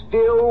this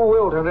still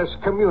wilderness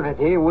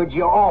community would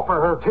you offer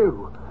her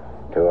to?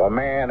 To a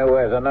man who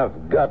has enough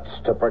guts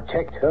to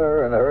protect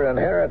her and her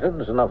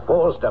inheritance and the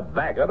force to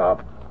back it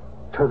up.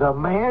 To the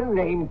man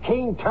named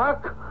Cain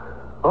Tuck?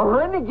 A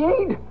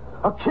renegade?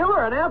 A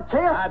killer? An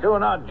outcast? I do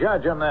not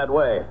judge him that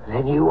way.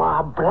 Then you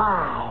are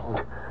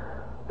blind.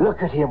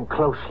 Look at him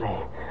closely.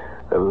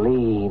 The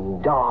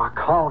lean, dark,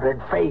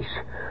 haunted face.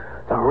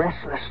 The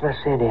restlessness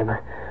in him.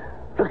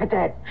 Look at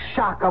that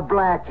shock of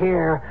black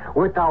hair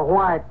with the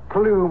white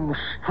plume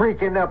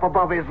streaking up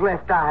above his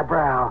left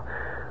eyebrow.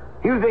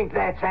 You think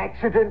that's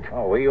accident?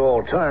 Oh, we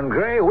all turn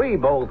gray. We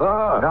both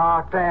are.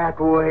 Not that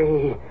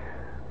way.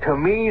 To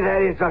me,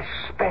 that is a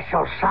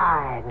special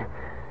sign.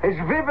 As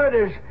vivid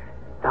as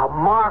the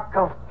mark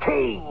of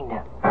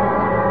Cain.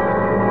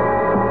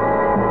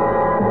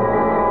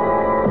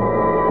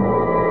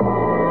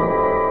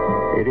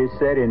 It is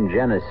said in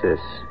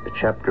Genesis,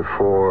 chapter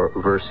 4,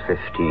 verse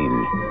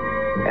 15,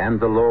 "And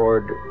the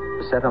Lord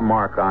set a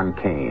mark on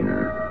Cain,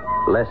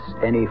 lest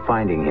any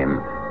finding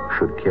him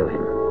should kill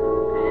him."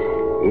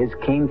 Is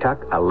Cain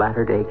Tuck a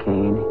latter-day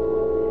Cain?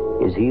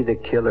 Is he the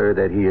killer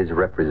that he is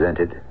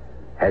represented?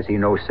 Has he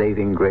no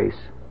saving grace?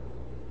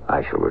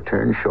 I shall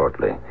return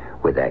shortly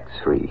with Act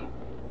 3.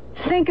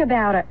 Think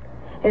about it.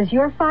 Is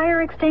your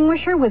fire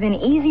extinguisher within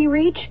easy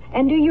reach,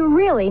 and do you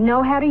really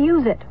know how to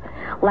use it?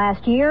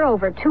 Last year,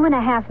 over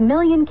 2.5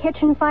 million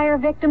kitchen fire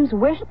victims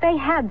wished they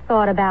had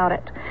thought about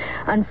it.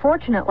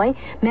 Unfortunately,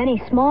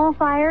 many small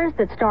fires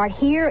that start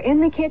here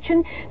in the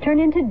kitchen turn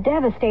into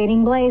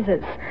devastating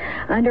blazes.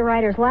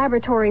 Underwriters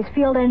Laboratories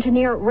field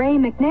engineer Ray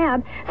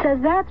McNabb says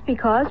that's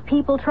because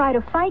people try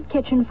to fight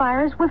kitchen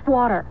fires with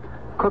water.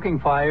 Cooking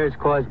fires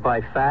caused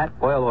by fat,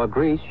 oil, or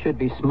grease should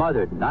be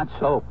smothered, not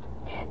soaked.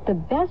 The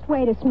best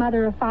way to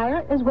smother a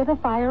fire is with a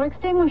fire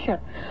extinguisher.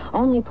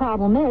 Only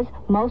problem is,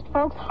 most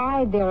folks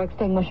hide their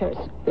extinguishers.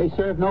 They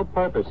serve no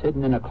purpose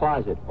hidden in a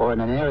closet or in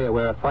an area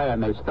where a fire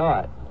may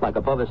start, like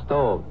above a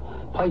stove.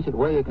 Place it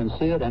where you can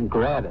see it and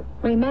grab it.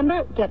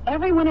 Remember, get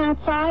everyone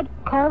outside,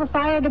 call the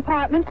fire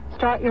department,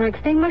 start your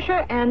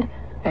extinguisher, and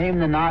aim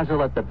the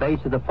nozzle at the base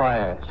of the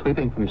fire,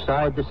 sweeping from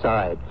side to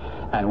side,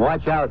 and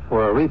watch out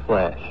for a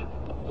reflash.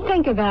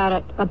 Think about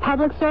it. A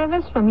public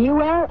service from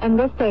UL and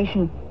this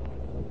station.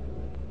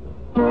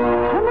 Come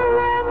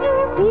around,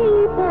 you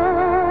people.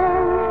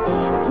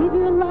 Give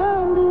your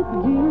love its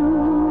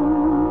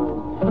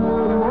due. The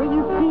more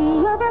you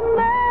see of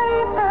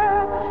America,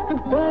 the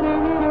better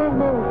it'll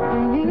look to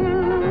you.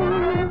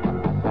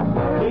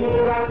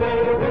 Here I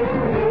live in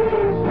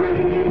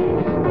history.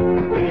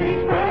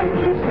 Each brand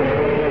new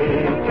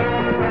state.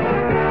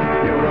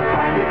 You will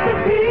find it's the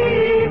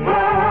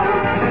people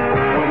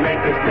who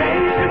make this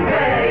nation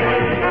great.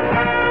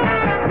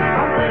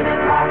 I'm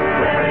living life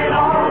where it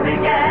all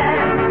began.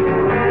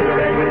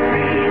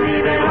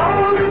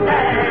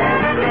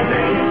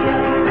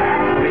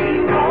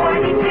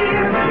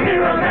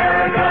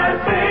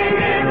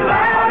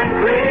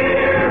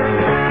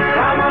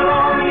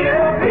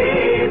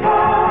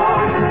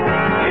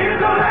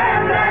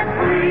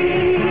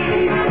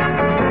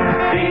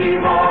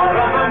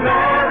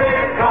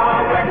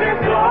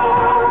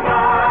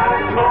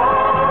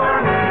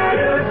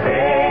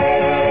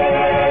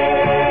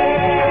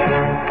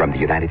 From the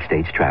United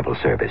States Travel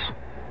Service.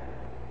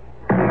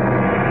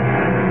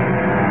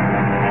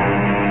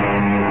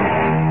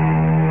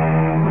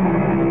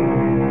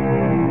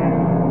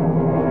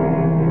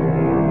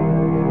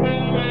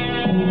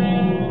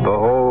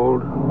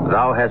 Behold,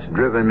 thou hast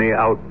driven me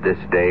out this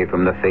day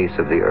from the face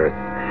of the earth,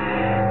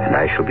 and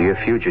I shall be a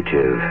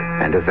fugitive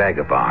and a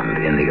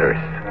vagabond in the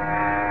earth.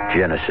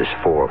 Genesis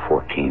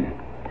 4:14.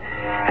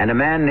 And a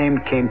man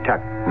named Cain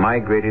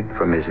migrated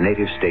from his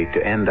native state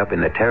to end up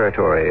in the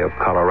territory of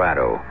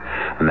Colorado,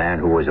 a man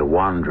who was a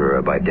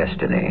wanderer by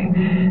destiny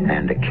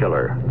and a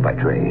killer by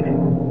trade,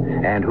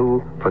 and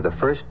who, for the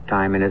first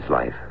time in his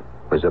life,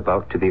 was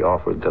about to be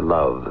offered the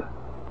love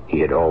he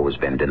had always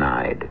been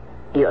denied.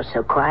 You're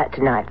so quiet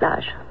tonight,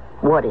 Lasha.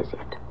 What is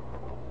it?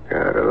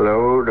 Got a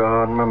load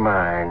on my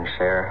mind,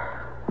 Sarah.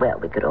 Well,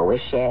 we could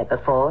always share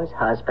before as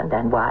husband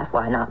and wife.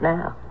 Why not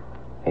now?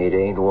 It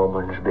ain't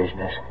woman's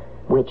business.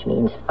 Which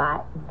means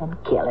fighting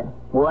and killing.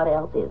 What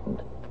else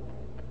isn't?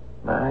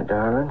 My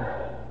darling,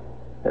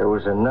 there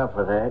was enough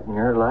of that in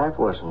your life,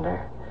 wasn't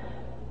there?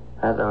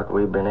 I thought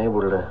we'd been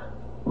able to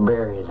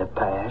bury the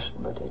past,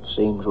 but it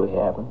seems we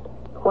haven't.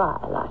 Why,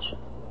 Elisha?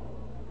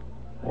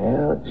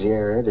 Well,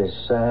 Jared has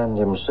signed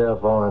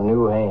himself on a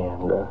new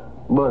hand, a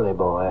bully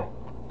boy.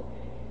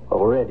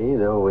 Already,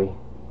 though we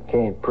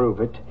can't prove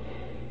it,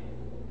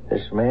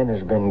 this man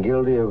has been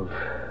guilty of,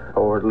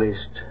 or at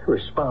least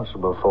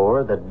responsible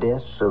for, the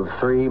deaths of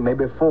 3,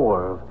 maybe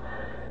 4 of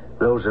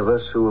those of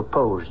us who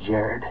oppose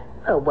Jared.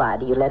 Oh, why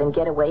do you let him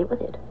get away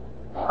with it?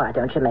 Why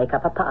don't you make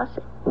up a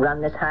posse?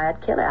 Run this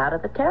hired killer out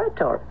of the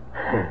territory.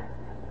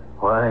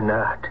 Why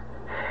not?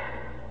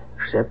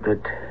 Except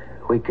that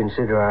we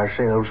consider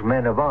ourselves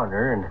men of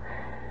honor and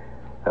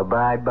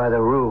abide by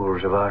the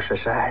rules of our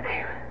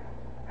society.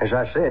 As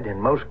I said, in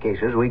most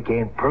cases, we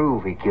can't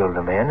prove he killed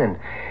a man, and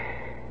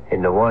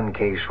in the one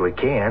case we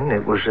can,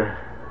 it was a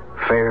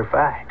fair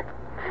fight.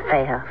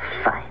 Fair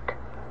fight?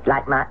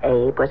 Like my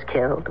Abe was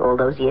killed all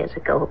those years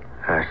ago?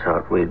 I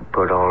thought we'd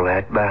put all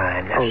that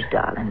behind us. Oh,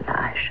 darling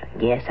Lisha,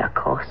 yes, of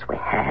course we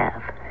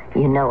have.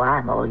 You know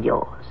I'm all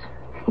yours.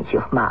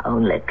 You're my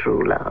only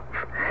true love.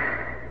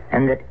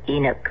 And that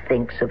Enoch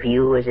thinks of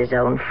you as his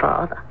own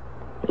father,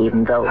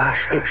 even though... Hush.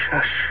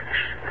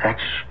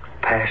 That's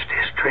past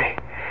history.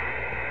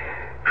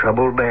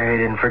 Trouble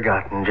buried and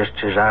forgotten,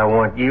 just as I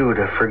want you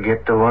to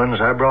forget the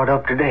ones I brought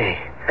up today.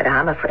 But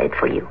I'm afraid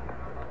for you.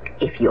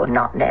 If you're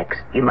not next,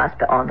 you must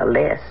be on the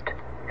list.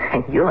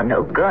 And you're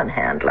no gun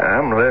handler.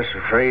 I'm less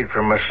afraid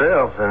for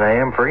myself than I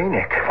am for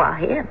Enoch. Why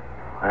him?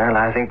 Well,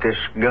 I think this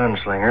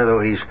gunslinger,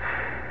 though he's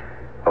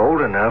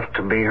old enough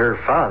to be her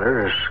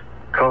father, has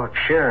caught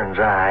Sharon's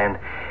eye, and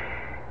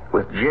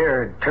with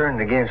Jared turned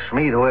against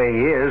me the way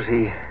he is,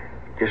 he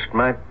just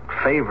might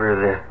favor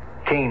the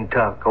Cain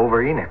Tuck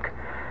over Enoch.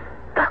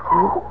 The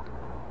who?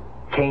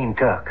 Cain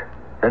Tuck.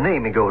 The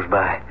name he goes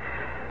by.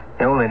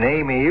 The only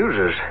name he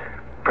uses.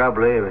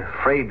 Probably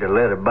afraid to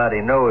let a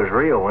body know his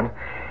real one.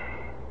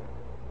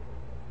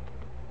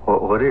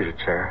 What is it,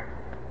 sir?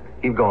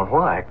 You've gone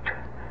white.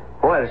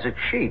 White as a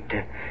sheet.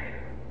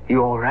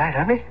 You all right,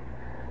 honey?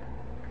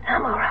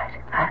 I'm all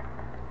right.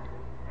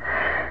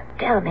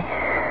 Tell me,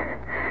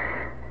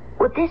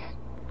 would this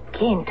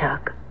Cain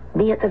Tuck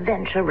be at the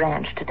Venture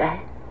Ranch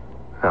today?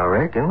 I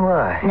reckon.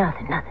 Why?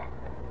 Nothing.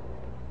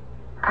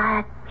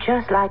 I'd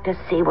just like to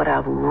see what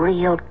a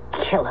real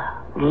killer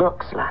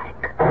looks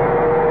like.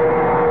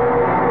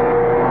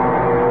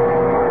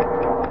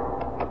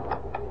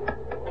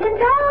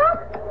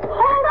 Kentuck,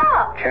 hold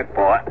up. Check,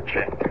 boy.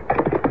 Check.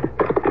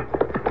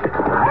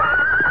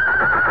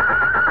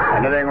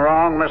 Anything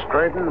wrong, Miss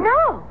Creighton?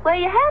 No. Where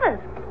you headed?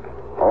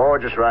 Oh,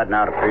 just riding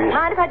out a piece.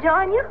 Mind if I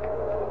join you?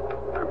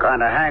 I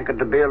kind of hankered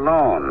to be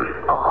alone.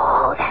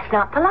 Oh, that's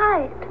not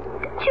polite.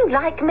 Don't you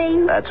like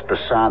me? That's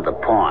beside the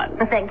point.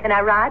 Then can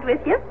I ride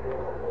with you?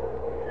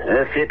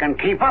 If you can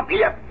keep up,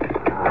 yep. Now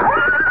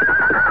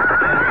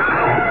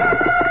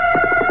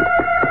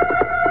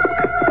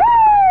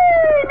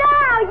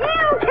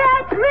you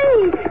catch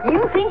me.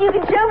 You think you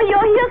can show me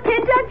your heels,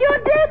 Kentuck? You're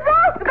dead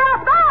wrong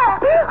about that.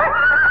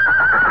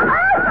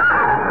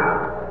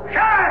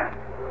 Sharon!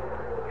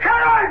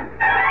 Sharon!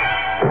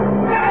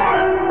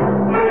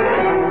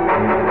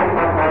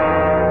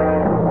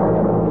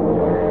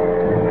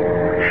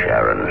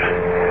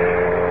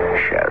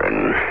 Sharon.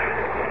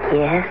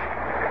 Yes?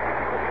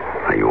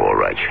 Are you all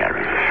right,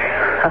 Sharon?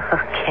 Oh,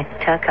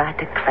 Kentuck, I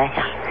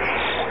declare.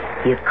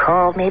 You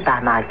called me by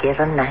my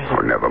given name.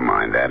 Oh, never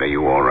mind that. Are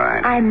you all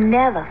right? I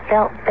never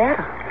felt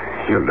better.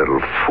 You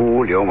little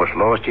fool. You almost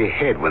lost your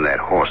head when that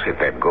horse hit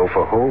that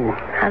gopher hole.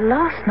 I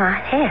lost my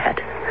head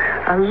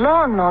a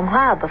long, long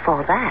while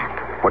before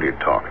that. What are you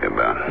talking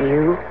about?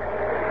 You.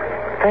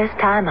 First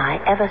time I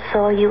ever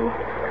saw you,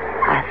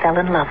 I fell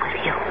in love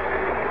with you.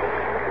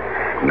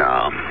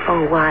 No.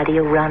 Oh, why do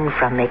you run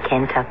from me,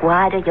 Kentuck?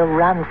 Why do you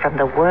run from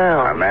the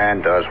world? A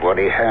man does what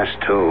he has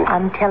to.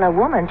 Until a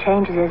woman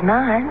changes his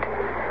mind.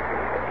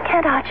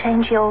 Can't I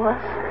change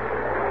yours?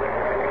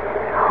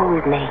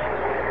 Hold me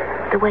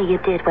the way you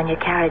did when you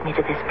carried me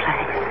to this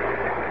place.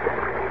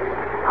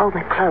 Hold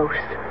me close.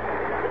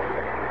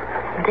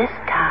 This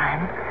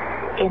time,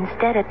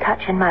 instead of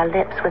touching my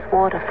lips with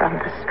water from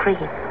the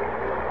stream,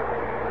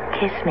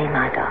 kiss me,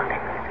 my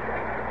darling.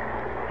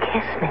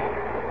 Kiss me.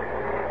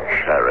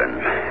 Sharon,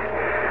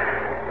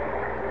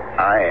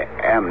 I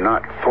am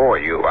not for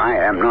you. I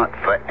am not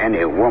for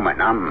any woman.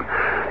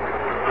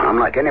 I'm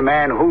like any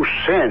man who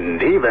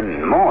sinned,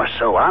 even more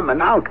so. I'm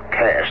an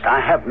outcast. I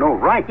have no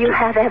right to... You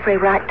have every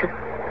right to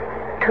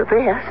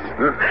this.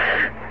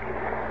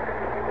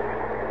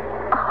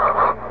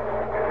 Oh,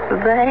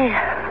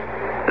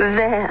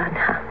 there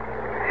now.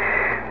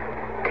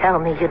 Tell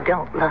me you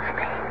don't love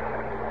me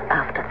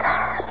after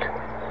that.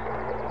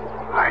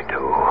 I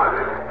do.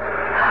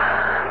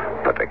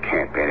 But there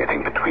can't be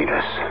anything between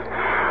us.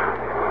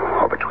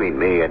 Or between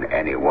me and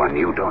anyone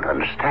you don't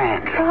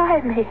understand.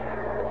 Try me.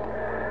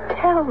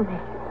 Tell me.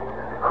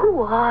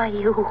 Who are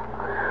you?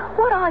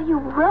 What are you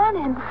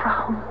running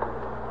from?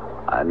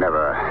 I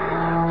never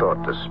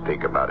thought to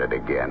speak about it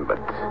again, but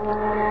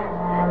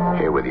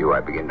here with you I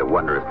begin to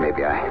wonder if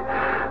maybe I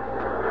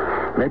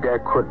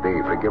could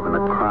be forgiven the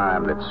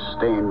crime that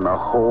stained my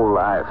whole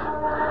life.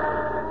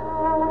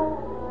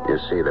 You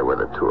see, there were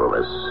the two of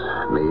us.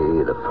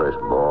 Me, the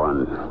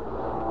firstborn.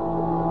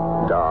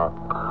 Dark,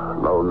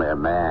 lonely a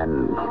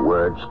man.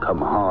 Words come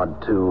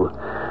hard to.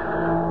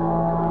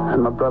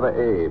 And my brother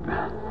Abe.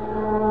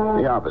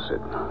 The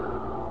opposite.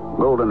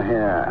 Golden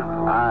hair,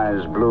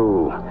 eyes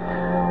blue.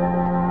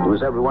 He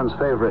was everyone's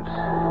favorite.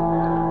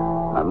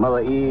 My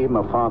mother Eve,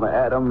 my father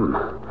Adam.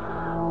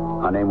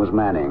 Our name was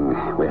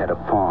Manning. We had a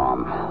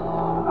farm.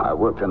 I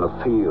worked in the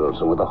fields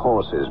and with the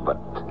horses, but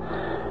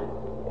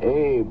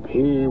Abe,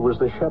 he was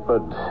the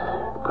shepherd,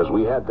 because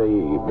we had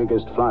the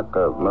biggest flock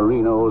of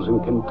merinos in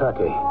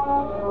Kentucky.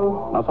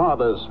 My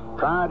father's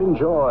pride and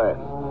joy.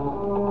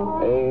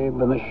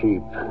 Abe and the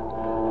sheep.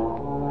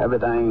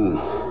 Everything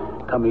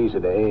come easy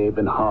to Abe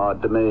and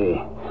hard to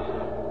me.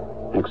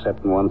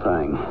 Except one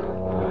thing.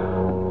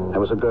 There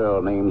was a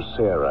girl named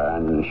Sarah,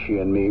 and she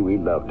and me, we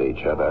loved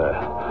each other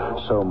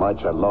so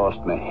much I lost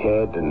my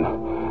head, and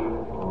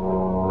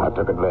I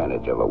took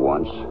advantage of her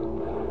once.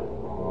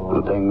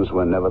 And things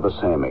were never the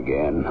same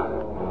again.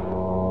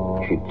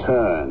 She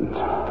turned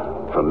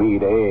from me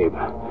to Abe.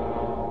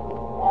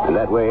 And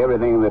that way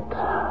everything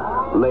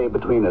that lay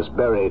between us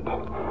buried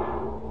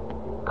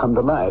come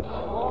to light.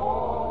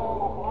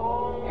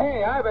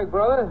 Hey, hi, big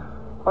brother.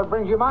 What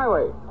brings you my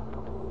way?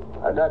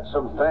 I got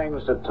some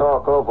things to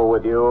talk over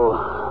with you,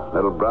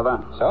 little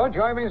brother. So,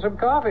 join me in some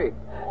coffee.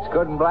 It's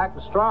good and black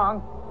and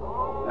strong.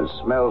 And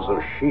smells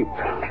of sheep.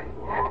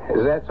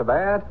 Is that so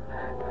bad?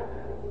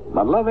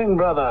 My loving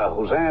brother,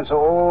 whose answer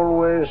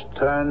always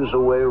turns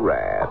away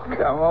wrath.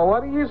 Come on,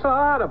 what are you so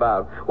hot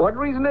about? What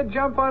reason to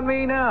jump on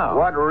me now?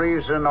 What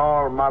reason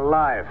all my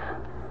life?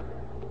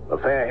 The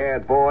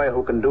fair-haired boy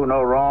who can do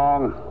no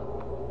wrong.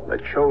 The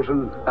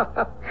chosen.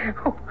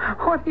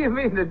 What do you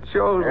mean, the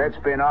chosen? It's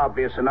been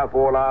obvious enough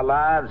all our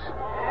lives.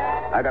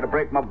 I gotta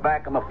break my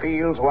back in the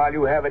fields while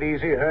you have it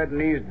easy herding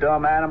these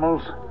dumb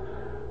animals.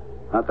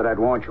 Not that I'd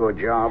want your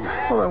job.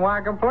 Well, then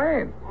why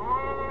complain?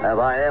 Have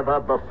I ever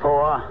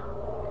before?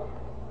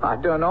 I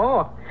don't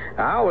know.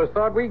 I always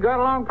thought we got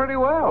along pretty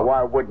well. Well,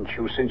 why wouldn't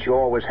you, since you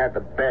always had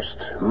the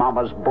best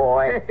mama's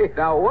boy? Hey,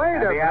 now, wait a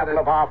minute. The apple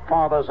of our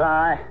father's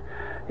eye.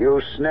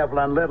 You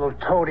sniveling little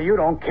toady, you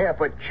don't care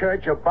for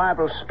church or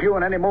Bible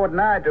spewing any more than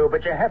I do,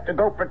 but you have to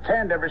go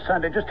pretend every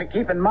Sunday just to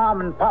keep in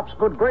Mom and Pop's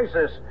good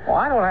graces. Well,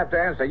 I don't have to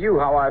answer you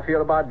how I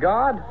feel about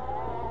God.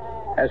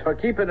 As for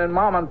keeping in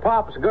Mom and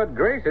Pop's good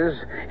graces,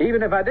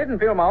 even if I didn't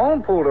feel my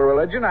own pull to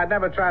religion, I'd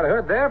never try to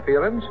hurt their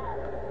feelings.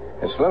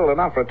 It's little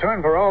enough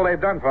return for all they've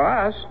done for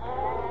us.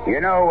 You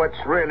know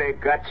what's really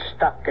got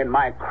stuck in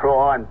my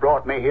craw and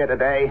brought me here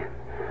today?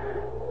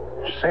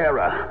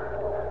 Sarah.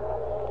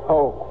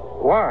 Oh,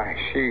 why?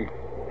 She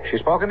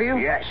spoken to you?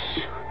 Yes.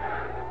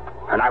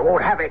 And I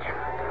won't have it.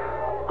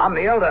 I'm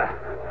the elder.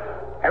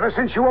 Ever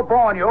since you were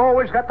born, you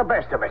always got the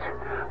best of it.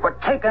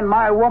 But taking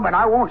my woman,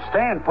 I won't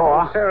stand for.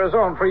 Well, Sarah's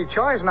own free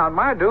choice, not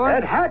my doing.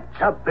 It had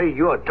to be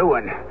your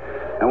doing.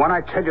 And when I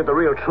tell you the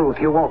real truth,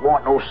 you won't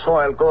want no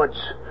soiled goods.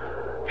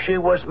 She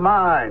was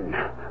mine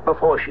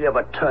before she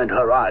ever turned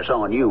her eyes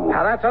on you.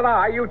 Now, that's a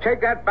lie. You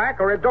take that back,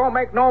 or it don't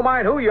make no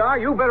mind who you are.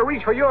 You better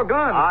reach for your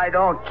gun. I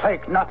don't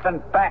take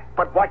nothing back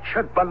but what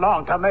should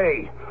belong to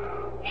me.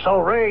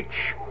 So reach.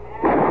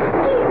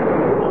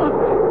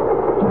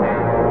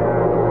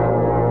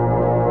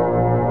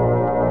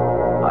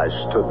 I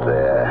stood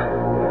there,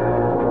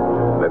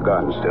 the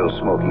gun still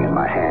smoking in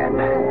my hand.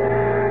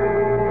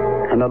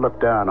 And I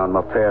looked down on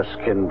my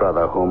fair-skinned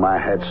brother whom I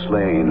had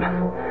slain.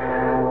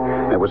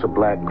 There was a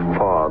black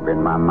fog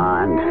in my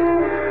mind.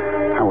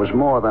 I was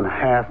more than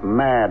half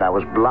mad. I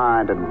was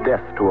blind and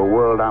deaf to a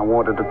world I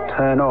wanted to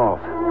turn off.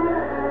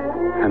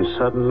 And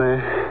suddenly,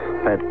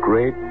 that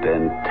great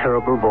and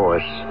terrible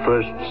voice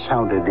first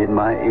sounded in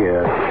my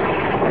ear.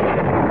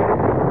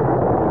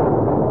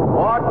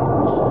 What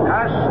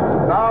hast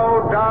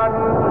thou done?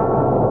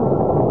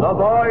 The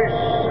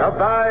voice of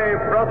thy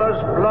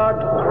brother's blood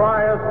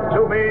crieth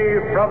to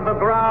me from the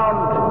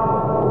ground.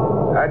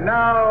 And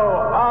now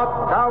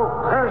art thou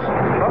cursed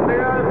from the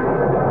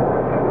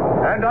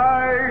earth, and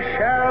I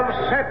shall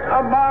set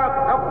a mark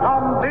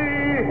upon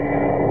thee,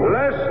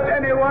 lest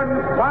anyone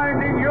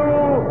finding you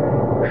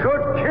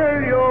should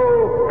kill you.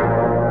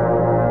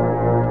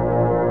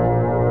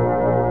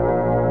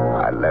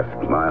 I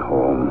left my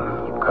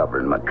home,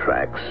 covering my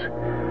tracks,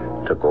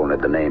 took only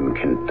the name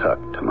Kentuck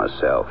to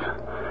myself,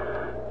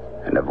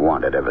 and have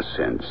wanted ever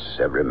since,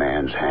 every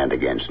man's hand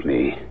against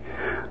me,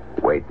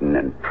 waiting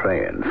and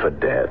praying for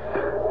death.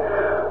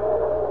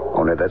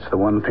 Only that's the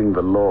one thing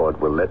the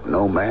Lord will let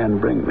no man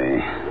bring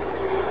me.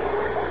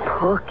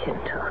 Poor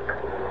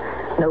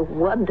Kentuck. No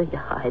wonder you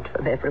hide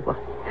from everyone.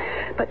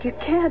 But you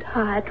can't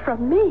hide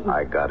from me.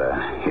 I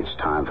gotta. It's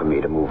time for me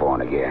to move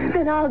on again.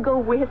 Then I'll go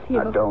with you.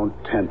 Now,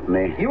 don't tempt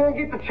me. You won't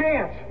get the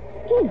chance.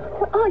 Enoch,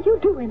 what are you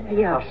doing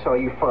here? I saw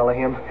you follow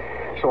him,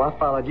 so I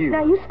followed you.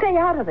 Now, you stay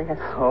out of this.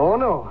 Oh,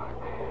 no.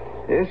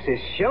 This is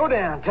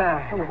showdown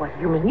time. Oh, what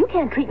do you mean? You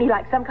can't treat me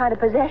like some kind of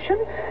possession.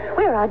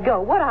 Where I go,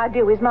 what I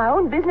do is my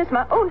own business,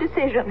 my own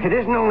decision. It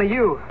isn't only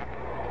you.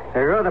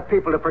 There are other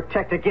people to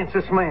protect against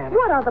this man.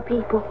 What other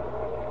people?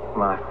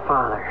 My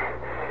father.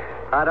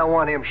 I don't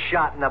want him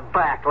shot in the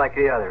back like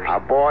the others. Now,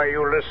 boy,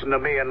 you listen to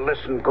me and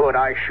listen good.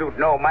 I shoot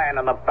no man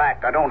in the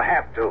back. I don't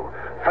have to.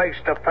 Face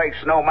to face,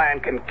 no man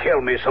can kill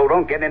me, so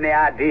don't get any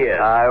ideas.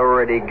 I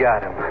already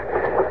got him.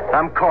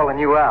 I'm calling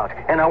you out.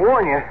 And I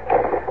warn you,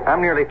 I'm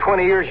nearly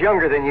 20 years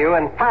younger than you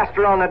and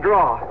faster on the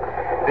draw.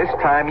 This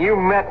time you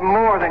met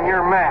more than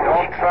your match.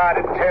 Don't try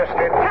to test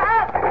it.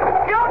 Stop!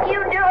 Don't you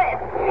do it!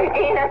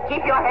 Enoch,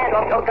 keep your hand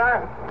off your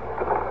gun.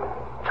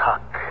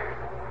 Tuck.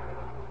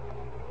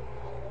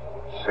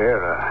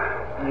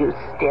 Sarah. You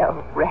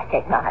still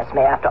recognize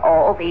me after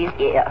all these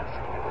years.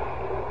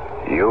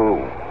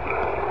 You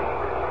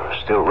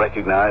still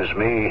recognize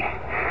me?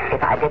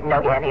 If I didn't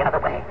know you any other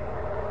way,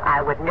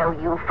 I would know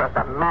you for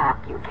the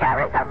mark you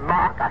carry, the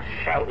mark of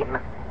shame.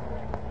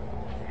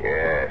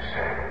 Yes.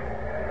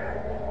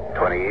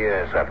 20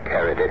 years I've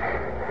carried it.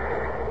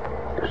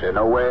 Is there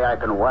no way I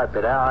can wipe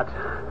it out?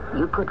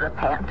 You could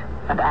repent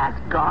and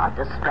ask God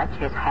to stretch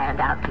his hand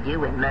out to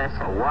you in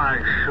mercy. Why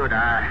should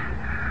I?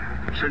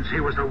 Since he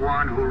was the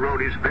one who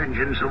wrote his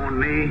vengeance on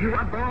me. You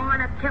were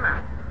born a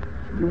killer.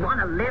 You want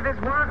to live as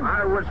one?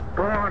 I was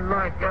born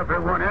like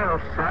everyone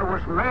else. I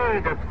was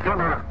made a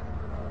killer.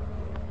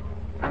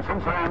 And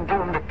since I am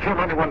doomed to kill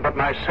anyone but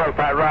myself,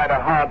 I ride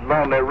a hard,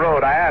 lonely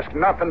road. I ask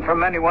nothing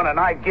from anyone, and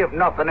I give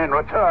nothing in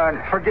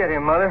return. Forget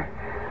him, Mother.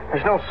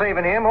 There's no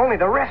saving him, only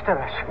the rest of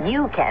us.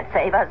 You can't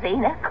save us,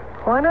 Enoch.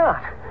 Why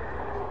not?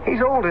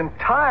 He's old and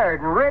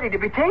tired and ready to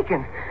be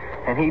taken,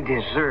 and he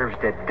deserves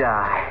to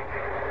die.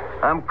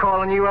 I'm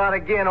calling you out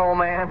again, old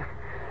man.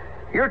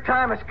 Your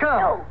time has come.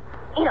 No,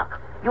 Enoch,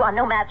 you are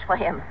no match for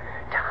him.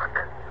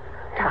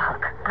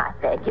 Tuck, I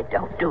beg you,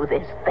 don't do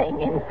this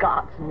thing in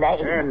God's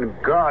name. In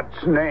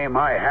God's name,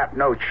 I have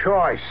no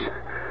choice.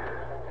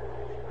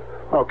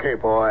 Okay,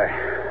 boy.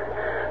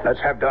 Let's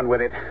have done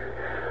with it.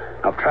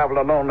 I've traveled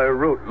a lonely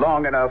route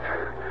long enough.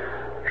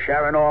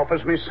 Sharon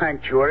offers me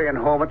sanctuary and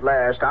home at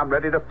last. I'm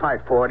ready to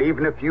fight for it,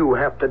 even if you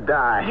have to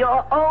die.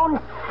 Your own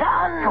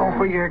son. Go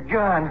for your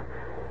gun.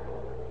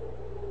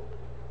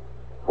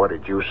 What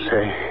did you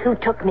say? Who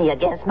took me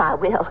against my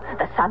will.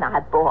 The son I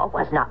bore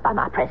was not by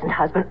my present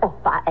husband or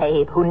by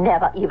Abe, who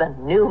never even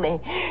knew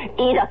me.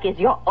 Enoch is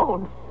your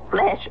own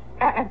flesh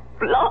and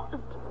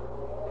blood.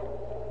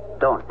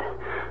 Don't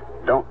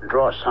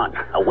draw, son.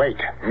 Wait.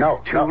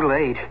 No. Too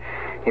late.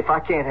 If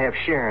I can't have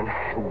Sharon,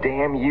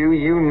 damn you,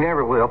 you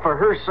never will. For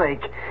her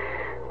sake,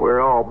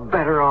 we're all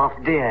better off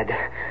dead.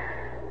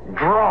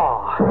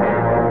 Draw.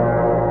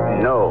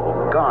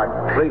 No,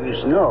 God,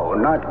 please, no.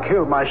 Not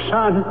kill my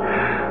son.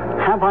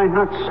 Have I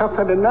not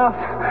suffered enough?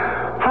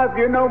 Have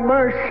you no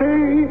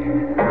mercy?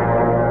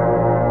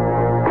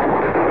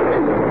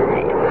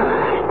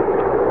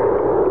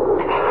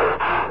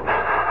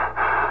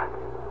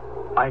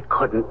 I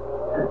couldn't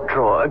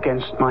draw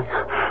against my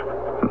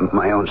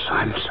own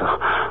son, so...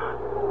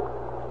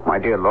 My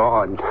dear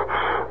Lord,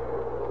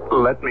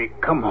 let me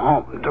come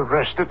home to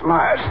rest at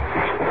last.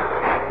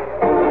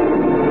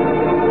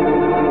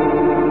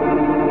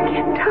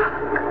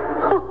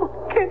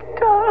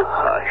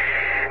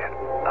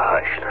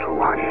 Hush, little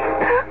one.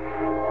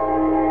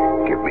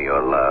 Give me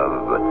your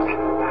love, but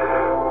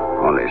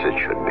only as it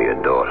should be a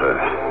daughter.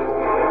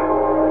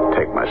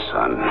 Take my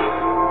son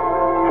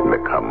and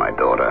become my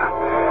daughter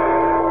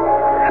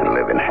and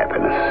live in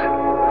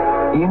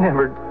happiness. You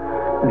never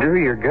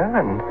drew your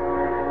gun.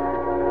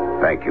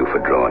 Thank you for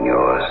drawing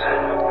yours.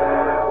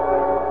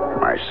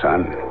 My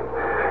son,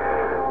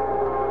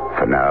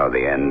 for now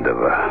the end of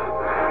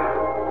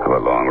a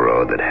long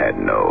road that had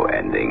no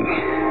ending.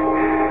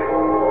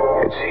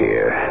 It's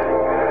here.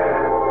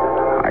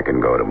 I can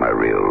go to my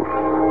real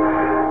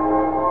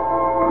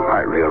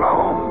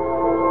home.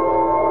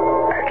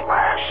 At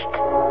last.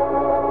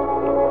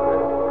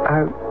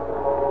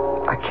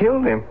 I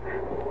killed him.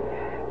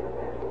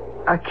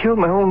 I killed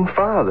my own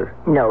father.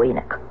 No,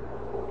 Enoch.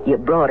 You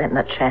brought him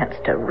the chance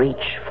to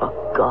reach for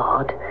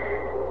God,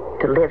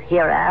 to live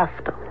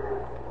hereafter.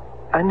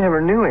 I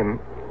never knew him.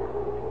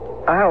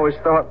 I always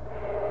thought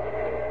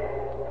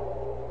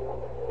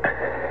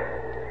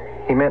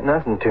he meant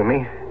nothing to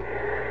me,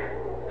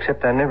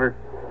 except I never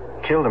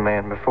killed a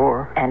man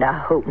before. And I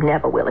hope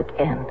never will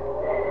again.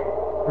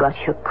 But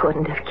you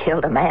couldn't have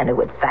killed a man who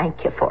would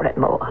thank you for it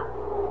more.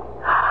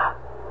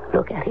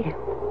 Look at him.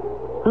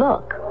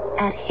 Look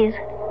at his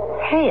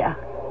hair.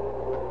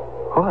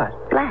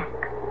 What? Black.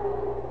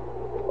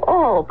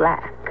 All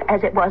black,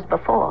 as it was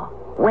before,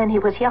 when he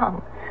was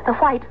young. The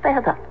white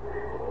feather.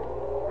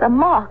 The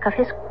mark of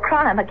his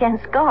crime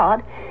against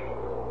God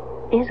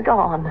is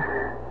gone.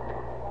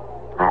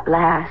 At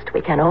last,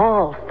 we can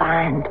all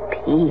find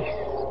peace.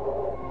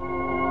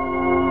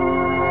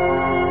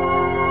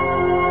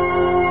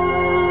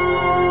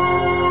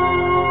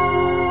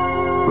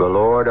 The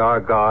Lord our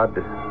God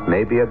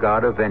may be a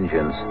God of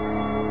vengeance,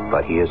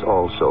 but he is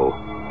also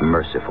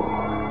merciful.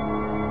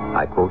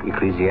 I quote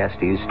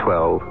Ecclesiastes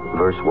 12,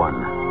 verse 1.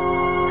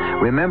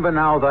 Remember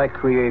now thy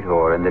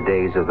Creator in the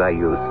days of thy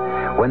youth,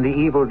 when the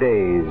evil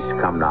days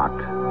come not,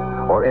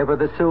 or ever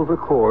the silver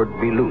cord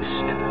be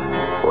loosed,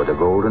 or the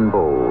golden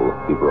bowl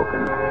be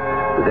broken.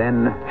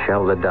 Then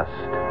shall the dust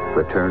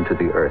return to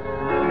the earth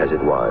as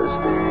it was,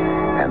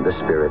 and the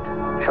spirit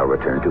shall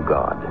return to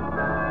God,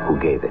 who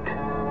gave it.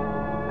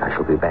 I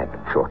shall be back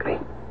shortly.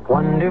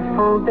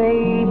 Wonderful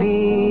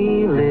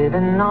baby,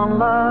 living on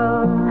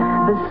love.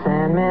 The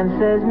Sandman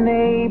says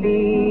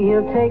maybe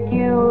he'll take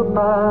you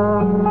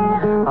above.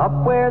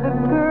 Up where the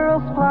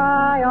girls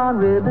fly on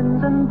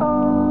ribbons and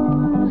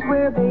bows,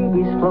 where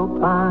babies float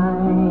by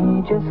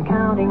just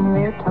counting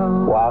their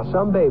toes. While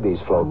some babies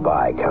float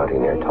by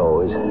counting their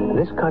toes,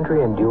 this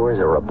country endures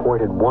a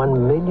reported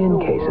 1 million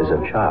cases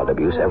of child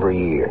abuse every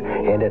year,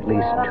 and at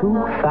least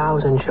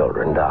 2,000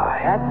 children die.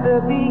 At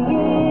the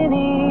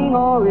beginning,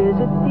 or is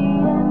it the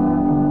end?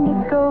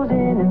 It goes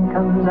in and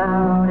comes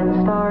out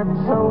and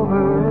starts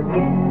over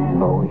again.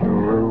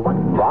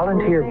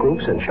 Volunteer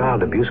groups and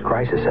child abuse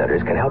crisis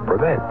centers can help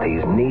prevent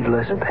these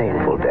needless,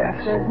 painful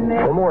deaths.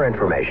 For more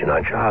information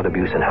on child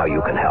abuse and how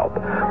you can help,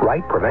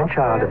 write Prevent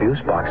Child Abuse,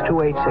 Box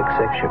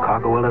 2866,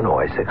 Chicago,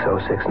 Illinois,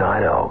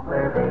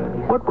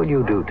 60690. What will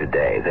you do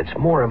today that's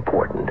more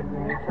important?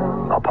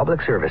 A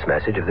public service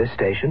message of this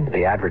station,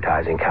 the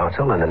Advertising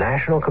Council, and the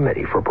National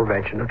Committee for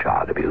Prevention of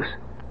Child Abuse.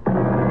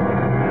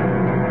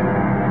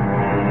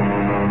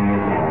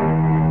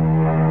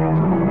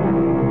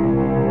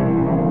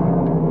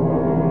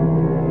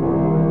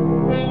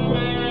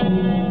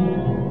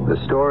 The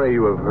story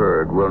you have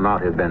heard will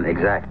not have been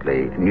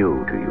exactly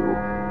new to you.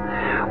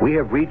 We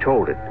have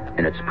retold it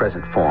in its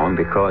present form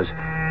because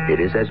it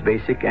is as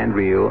basic and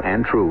real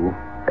and true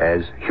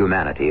as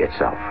humanity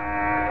itself.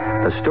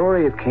 The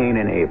story of Cain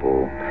and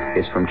Abel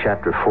is from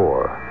chapter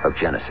 4 of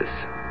Genesis.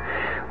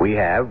 We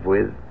have,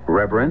 with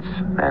reverence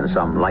and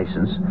some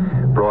license,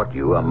 brought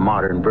you a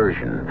modern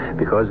version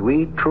because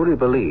we truly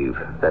believe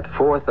that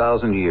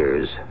 4,000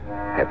 years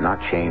have not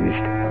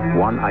changed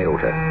one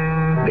iota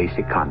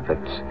basic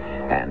conflicts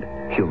and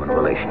human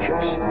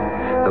relationships.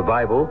 The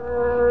Bible,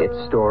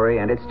 its story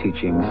and its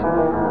teachings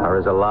are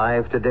as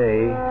alive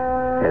today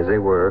as they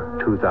were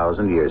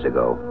 2,000 years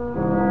ago.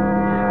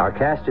 Our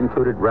cast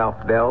included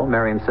Ralph Bell,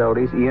 Marion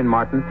Seldes, Ian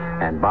Martin,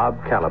 and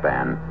Bob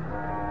Caliban.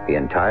 The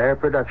entire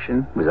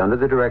production was under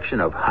the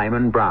direction of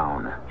Hyman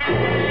Brown.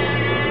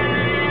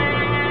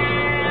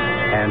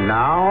 And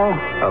now,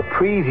 a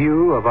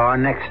preview of our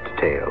next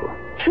tale.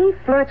 She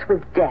flirts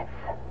with death.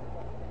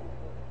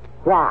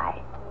 Why?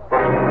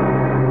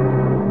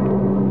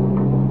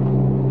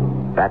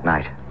 That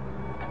night,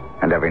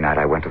 and every night,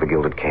 I went to the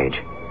Gilded Cage.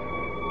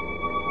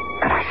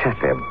 And I sat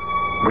there,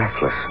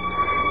 breathless,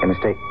 in a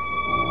state...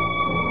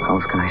 How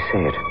else can I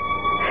say it?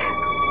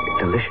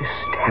 Delicious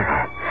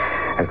terror,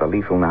 as the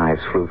lethal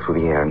knives flew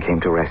through the air and came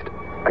to rest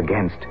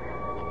against,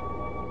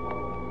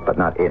 but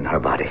not in her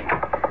body,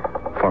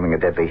 forming a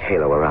deadly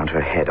halo around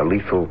her head, a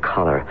lethal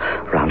collar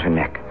around her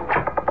neck.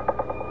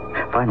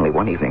 Finally,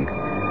 one evening,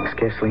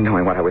 scarcely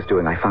knowing what I was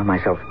doing, I found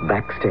myself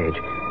backstage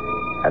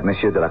at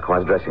Monsieur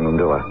Delacroix's dressing room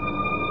door.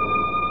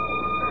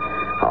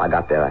 How I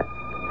got there,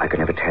 I could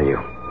never tell you.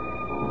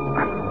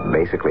 I'm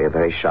basically a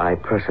very shy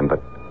person,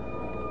 but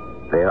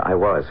there I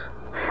was.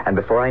 And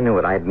before I knew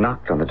it, I had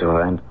knocked on the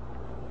door, and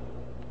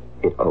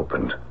it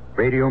opened.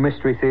 Radio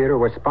Mystery Theater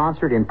was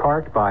sponsored in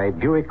part by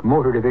Buick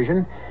Motor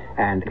Division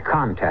and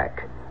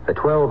Contact, the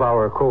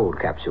 12-hour cold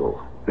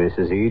capsule. This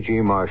is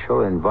E.G.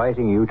 Marshall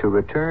inviting you to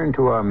return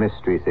to our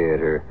Mystery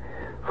Theater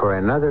for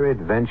another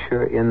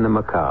adventure in the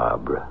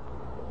macabre.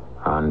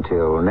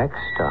 Until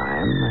next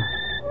time,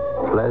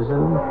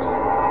 pleasant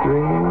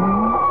dreams.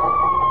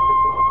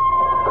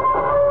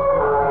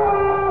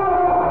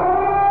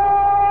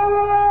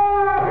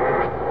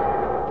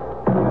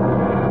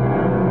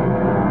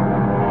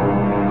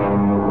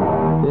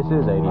 This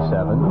is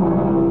 87.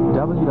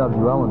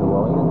 WWL in New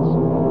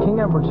Orleans. King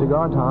Edward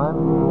Cigar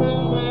Time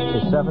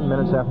is 7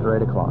 minutes after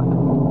 8 o'clock.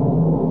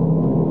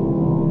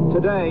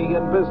 Today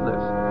in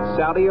business,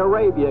 Saudi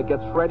Arabia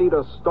gets ready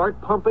to start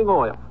pumping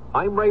oil.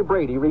 I'm Ray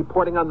Brady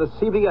reporting on the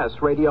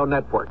CBS radio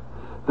network.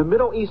 The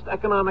Middle East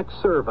Economic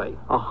Survey,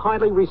 a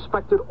highly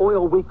respected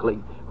oil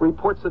weekly,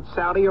 reports that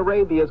Saudi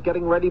Arabia is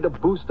getting ready to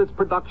boost its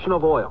production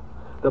of oil.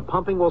 The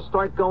pumping will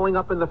start going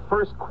up in the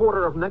first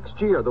quarter of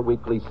next year, the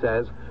weekly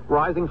says,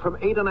 rising from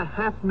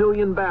 8.5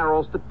 million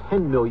barrels to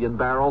 10 million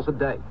barrels a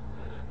day.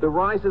 The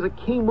rise is a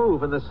key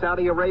move in the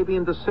Saudi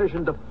Arabian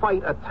decision to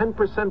fight a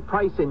 10%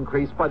 price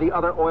increase by the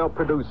other oil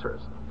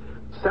producers.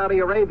 Saudi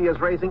Arabia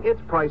is raising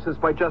its prices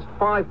by just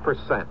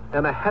 5%,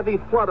 and a heavy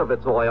flood of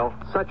its oil,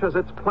 such as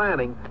it's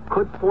planning,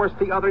 could force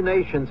the other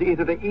nations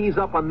either to ease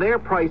up on their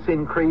price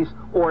increase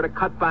or to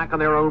cut back on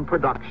their own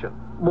production.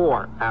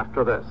 More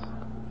after this.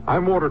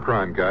 I'm Walter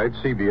Cronkite,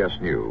 CBS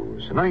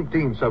News.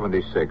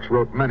 1976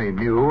 wrote many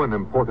new and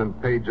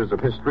important pages of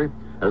history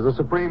as the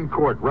Supreme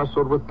Court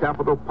wrestled with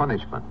capital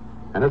punishment,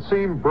 and it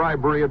seemed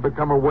bribery had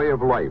become a way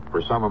of life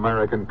for some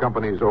American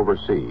companies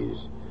overseas.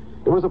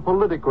 It was a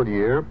political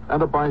year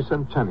and a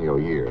bicentennial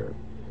year.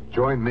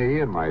 Join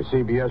me and my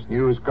CBS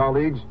News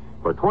colleagues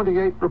for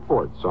 28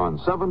 reports on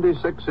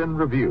 76 in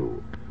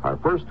Review, our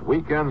first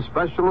weekend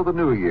special of the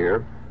new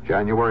year,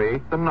 January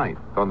 8th and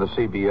 9th on the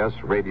CBS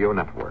Radio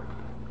Network.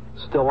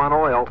 Still on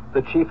oil,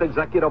 the chief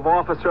executive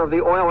officer of the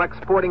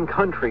oil-exporting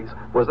countries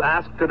was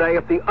asked today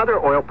if the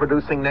other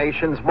oil-producing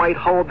nations might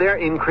hold their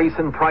increase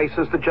in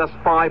prices to just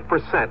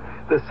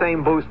 5%, the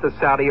same boost as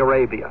Saudi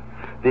Arabia.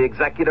 The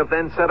executive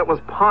then said it was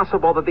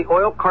possible that the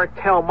oil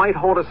cartel might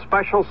hold a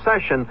special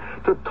session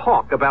to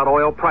talk about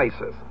oil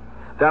prices.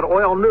 That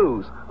oil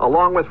news,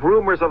 along with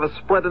rumors of a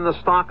split in the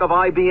stock of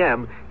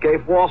IBM,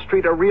 gave Wall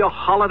Street a real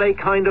holiday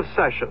kind of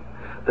session.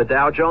 The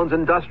Dow Jones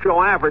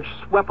Industrial Average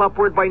swept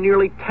upward by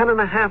nearly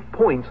 10.5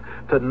 points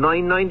to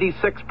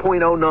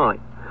 996.09.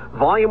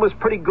 Volume was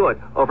pretty good,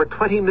 over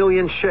 20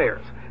 million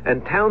shares.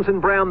 And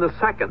Townsend Brown II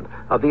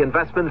of the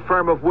investment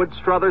firm of Wood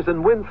Struthers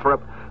and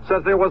Winthrop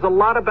says there was a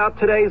lot about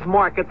today's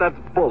market that's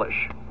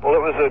bullish. Well,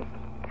 it was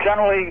a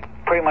generally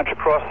pretty much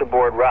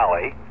across-the-board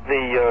rally.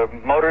 The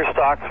motor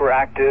stocks were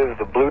active.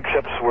 The blue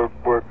chips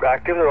were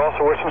active. There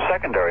also were some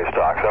secondary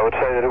stocks. I would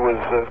say that it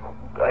was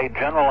a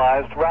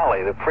generalized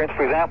rally. For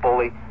example,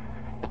 the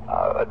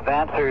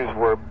advancers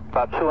were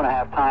about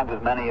 2.5 times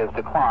as many as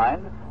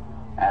declined,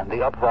 and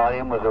the up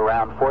volume was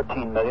around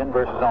 14 million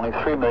versus only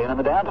 3 million on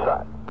the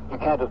downside. You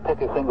can't just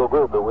pick a single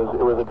group. It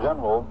was a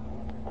general,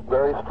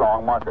 very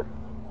strong market.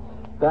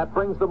 That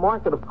brings the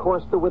market, of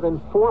course, to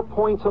within 4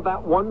 points of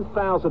that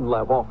 1,000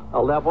 level,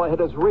 a level it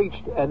has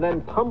reached and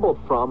then tumbled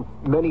from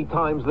many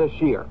times this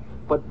year.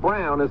 But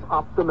Brown is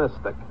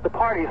optimistic. The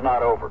party's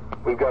not over.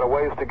 We've got a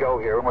ways to go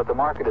here, and what the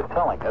market is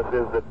telling us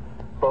is that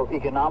both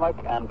economic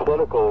and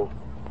political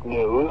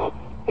news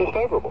is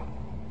favorable.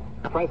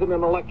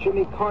 President-elect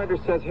Jimmy Carter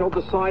says he'll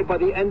decide by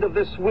the end of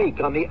this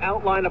week on the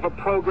outline of a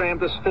program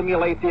to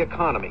stimulate the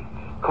economy.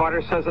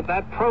 Carter says that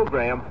that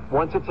program,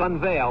 once it's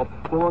unveiled,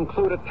 will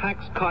include a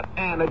tax cut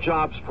and a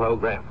jobs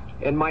program.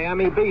 In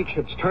Miami Beach,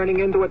 it's turning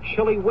into a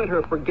chilly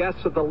winter for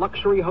guests at the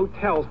luxury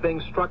hotels being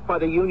struck by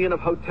the Union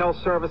of Hotel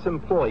Service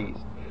Employees.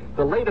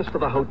 The latest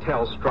of the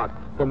hotels struck,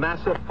 the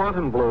massive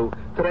Fontainebleau,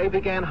 today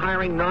began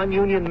hiring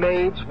non-union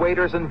maids,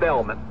 waiters, and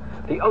bellmen.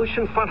 The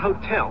Oceanfront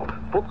Hotel,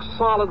 booked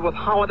solid with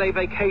holiday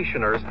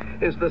vacationers,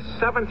 is the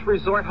 7th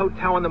resort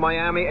hotel in the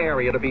Miami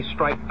area to be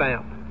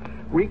strike-bound.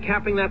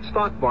 Recapping that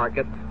stock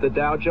market, the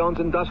Dow Jones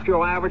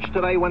Industrial Average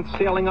today went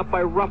sailing up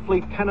by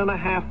roughly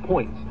 10.5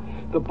 points.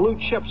 The blue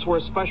chips were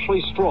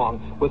especially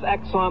strong, with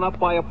Exxon up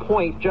by a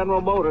point,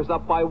 General Motors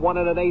up by 1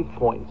 1/8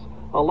 points.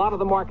 A lot of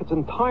the market's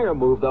entire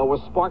move, though,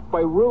 was sparked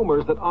by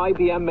rumors that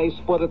IBM may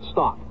split its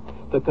stock.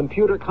 The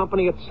computer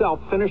company itself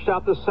finished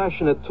out the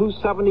session at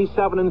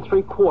 277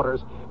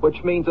 3/4,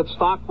 which means its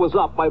stock was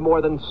up by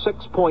more than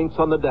 6 points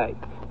on the day.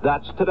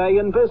 That's Today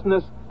in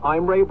Business.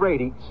 I'm Ray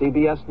Brady,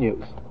 CBS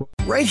News.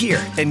 Right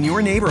here in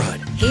your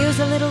neighborhood.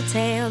 Here's a little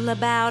tale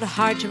about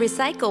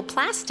hard-to-recycle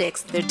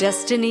plastics. Their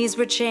destinies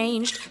were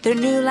changed. Their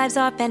new lives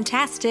are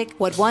fantastic.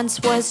 What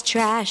once was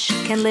trash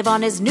can live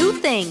on as new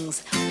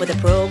things with a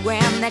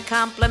program that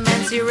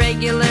complements your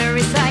regular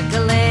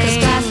recycling. 'Cause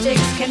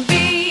plastics can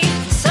be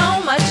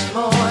so much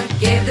more.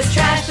 Give this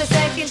trash the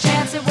second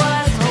chance it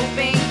was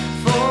hoping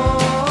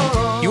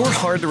for. Your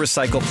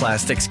hard-to-recycle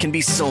plastics can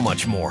be so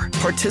much more.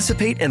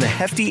 Participate in the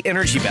Hefty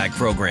Energy Bag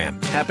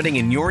program happening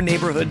in your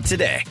neighborhood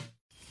today.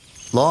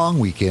 Long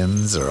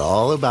weekends are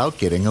all about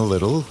getting a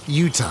little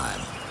you time.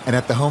 And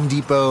at the Home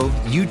Depot,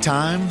 you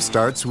time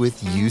starts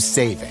with you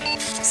saving.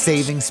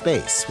 Saving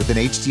space with an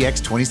HDX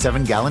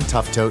 27-gallon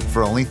Tough Tote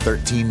for only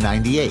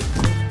 $13.98.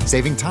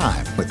 Saving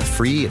time with a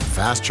free and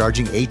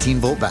fast-charging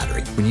 18-volt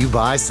battery when you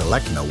buy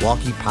select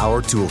Milwaukee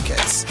Power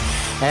Toolkits.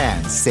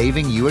 And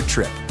saving you a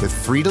trip with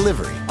free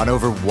delivery on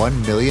over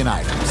 1 million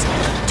items.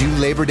 Do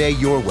Labor Day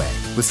your way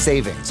with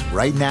savings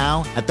right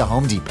now at the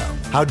Home Depot.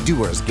 How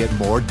doers get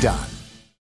more done.